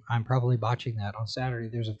 I'm probably botching that on Saturday.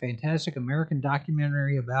 There's a fantastic American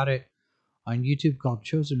documentary about it on YouTube called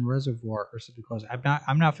Chosen Reservoir or something close.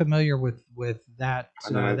 I'm not familiar with that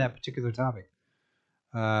that particular topic.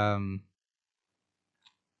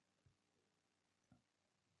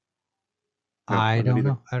 I don't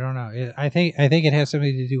know. I think it has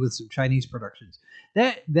something to do with some Chinese productions.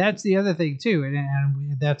 That's the other thing too, and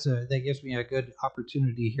that gives me a good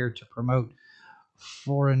opportunity here to promote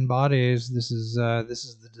Foreign Bodies. This is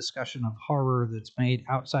the discussion of horror that's made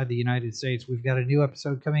outside the United States. We've got a new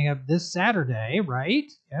episode coming up this Saturday, right?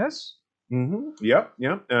 Yes. Mm-hmm. Yep.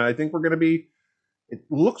 I think we're going to be. It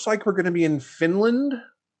looks like we're going to be in Finland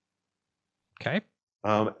Okay.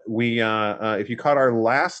 If you caught our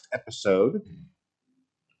last episode,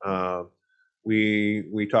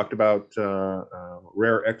 we talked about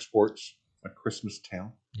Rare Exports, A Christmas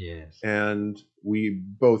Tale. Yes. And we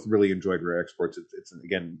both really enjoyed Rare Exports. It's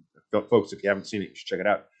again, folks, if you haven't seen it, you should check it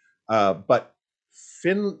out. But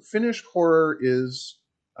Finnish horror is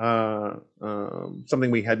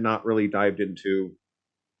something we had not really dived into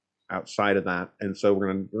outside of that, and so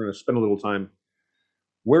we're gonna spend a little time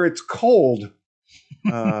where it's cold.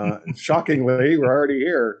 Shockingly, we're already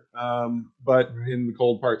here, but in the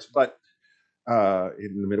cold parts, but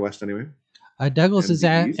in the Midwest anyway. Douglas is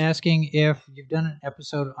asking if you've done an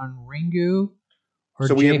episode on Ringu or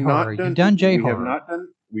so J-horror. You've done J-horror.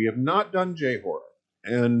 We have not done J-horror.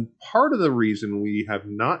 And part of the reason we have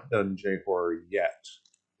not done J-horror yet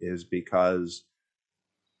is because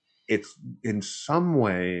it's in some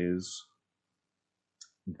ways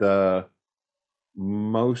the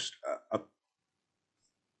most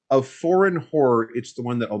of foreign horror. It's the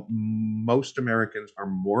one that most Americans are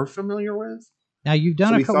more familiar with. Now you've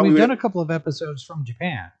done we've done a couple of episodes from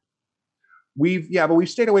Japan. But we've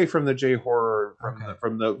stayed away from the J-horror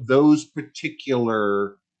from those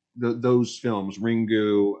particular those films,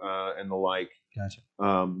 Ringu and the like. Gotcha.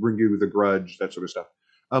 Ringu, The Grudge, that sort of stuff.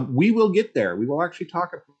 We will get there. We will actually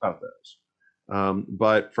talk about those.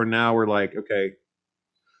 But for now, we're like, okay,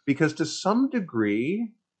 because to some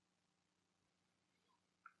degree,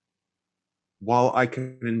 while I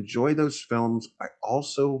can enjoy those films, I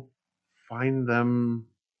also find them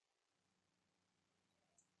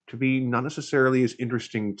to be not necessarily as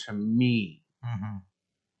interesting to me. Mm-hmm.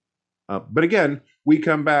 But again, we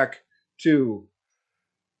come back to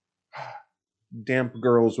damp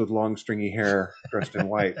girls with long stringy hair dressed in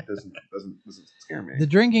white. Doesn't scare me. The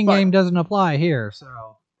drinking game doesn't apply here, so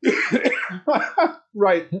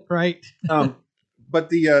right. But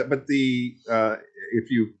if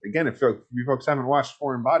you folks haven't watched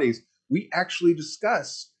Foreign Bodies, we actually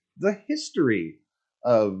discuss the history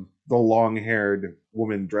of the long-haired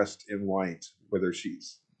woman dressed in white, whether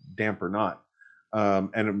she's damp or not,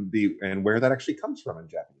 and where that actually comes from in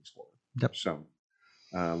Japanese horror. Yep. So,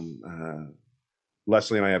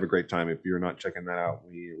 Leslie and I have a great time. If you're not checking that out,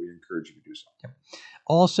 we encourage you to do so. Yep.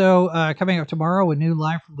 Also, coming up tomorrow, a new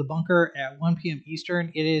Live from the Bunker at 1 p.m.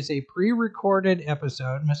 Eastern. It is a pre-recorded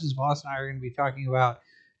episode. Mrs. Voss and I are going to be talking about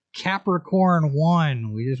Capricorn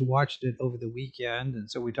 1. We just watched it over the weekend,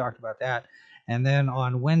 and so we talked about that. And then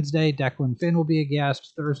on Wednesday, Declan Finn will be a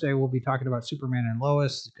guest. Thursday, we'll be talking about Superman and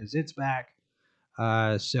Lois because it's back.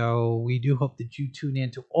 So we do hope that you tune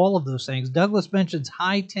in to all of those things. Douglas mentions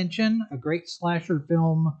High Tension, a great slasher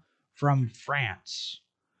film from France.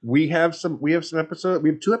 We have some episodes. We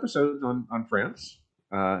have 2 episodes on France,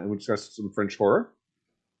 and we discussed some French horror.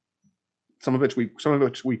 Some of which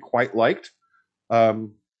we quite liked.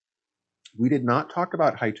 We did not talk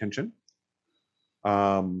about High Tension,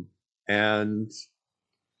 and I'll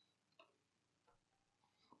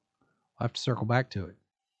have to circle back to it.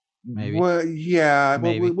 Maybe. Well, yeah.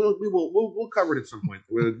 Maybe. We'll cover it at some point.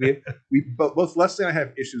 Both Leslie and I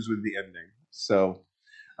have issues with the ending, so.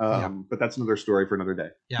 But that's another story for another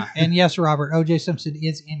day. Yeah, and yes, Robert, O.J. Simpson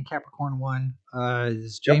is in Capricorn 1.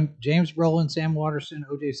 James Brolin, Sam Waterston,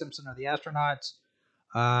 O.J. Simpson are the astronauts.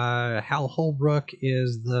 Hal Holbrook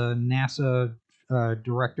is the NASA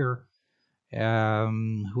director.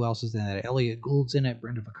 Who else is in it? Elliot Gould's in it.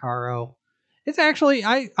 Brenda Vaccaro. It's actually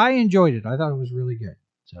I enjoyed it. I thought it was really good.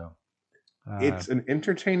 So it's an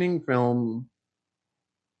entertaining film,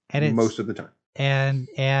 and most of the time. And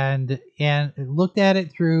looked at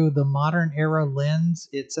it through the modern era lens,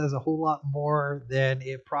 it says a whole lot more than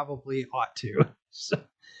it probably ought to.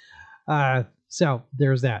 So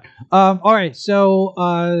there's that. All right. So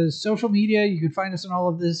social media, you can find us on all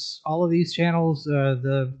of these channels,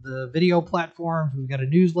 the video platforms. We've got a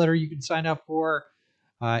newsletter you can sign up for.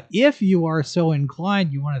 If you are so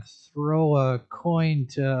inclined, you want to throw a coin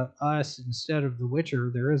to us instead of The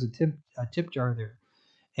Witcher, there is a tip jar there.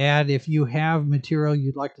 And if you have material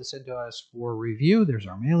you'd like to send to us for review, there's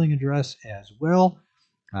our mailing address as well.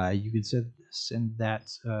 You can send that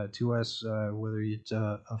to us, whether it's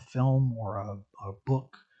a film or a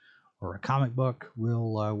book or a comic book.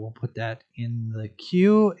 We'll put that in the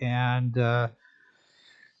queue. And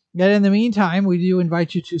yet in the meantime, we do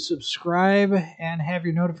invite you to subscribe and have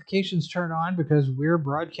your notifications turned on because we're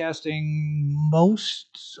broadcasting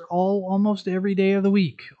almost every day of the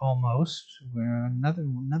week. Almost. We're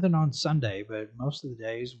nothing on Sunday, but most of the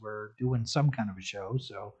days we're doing some kind of a show.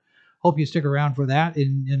 So hope you stick around for that.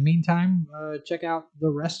 In the meantime, check out the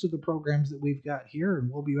rest of the programs that we've got here,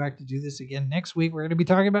 and we'll be back to do this again next week. We're going to be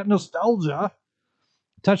talking about nostalgia.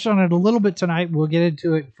 touched on it a little bit tonight. We'll get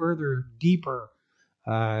into it further, deeper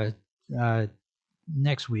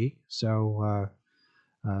next week. So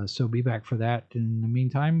be back for that. In the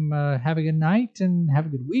meantime, have a good night and have a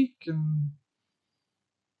good week. And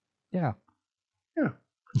yeah.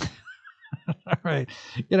 All right.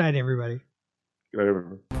 Good night, everybody. Good night,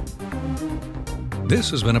 everybody. This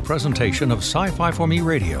has been a presentation of Sci-Fi for Me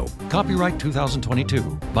Radio. Copyright 2022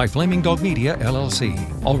 by Flaming Dog Media,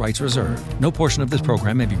 LLC. All rights reserved. No portion of this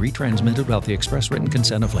program may be retransmitted without the express written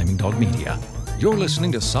consent of Flaming Dog Media. You're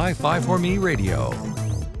listening to Sci-Fi for Me Radio.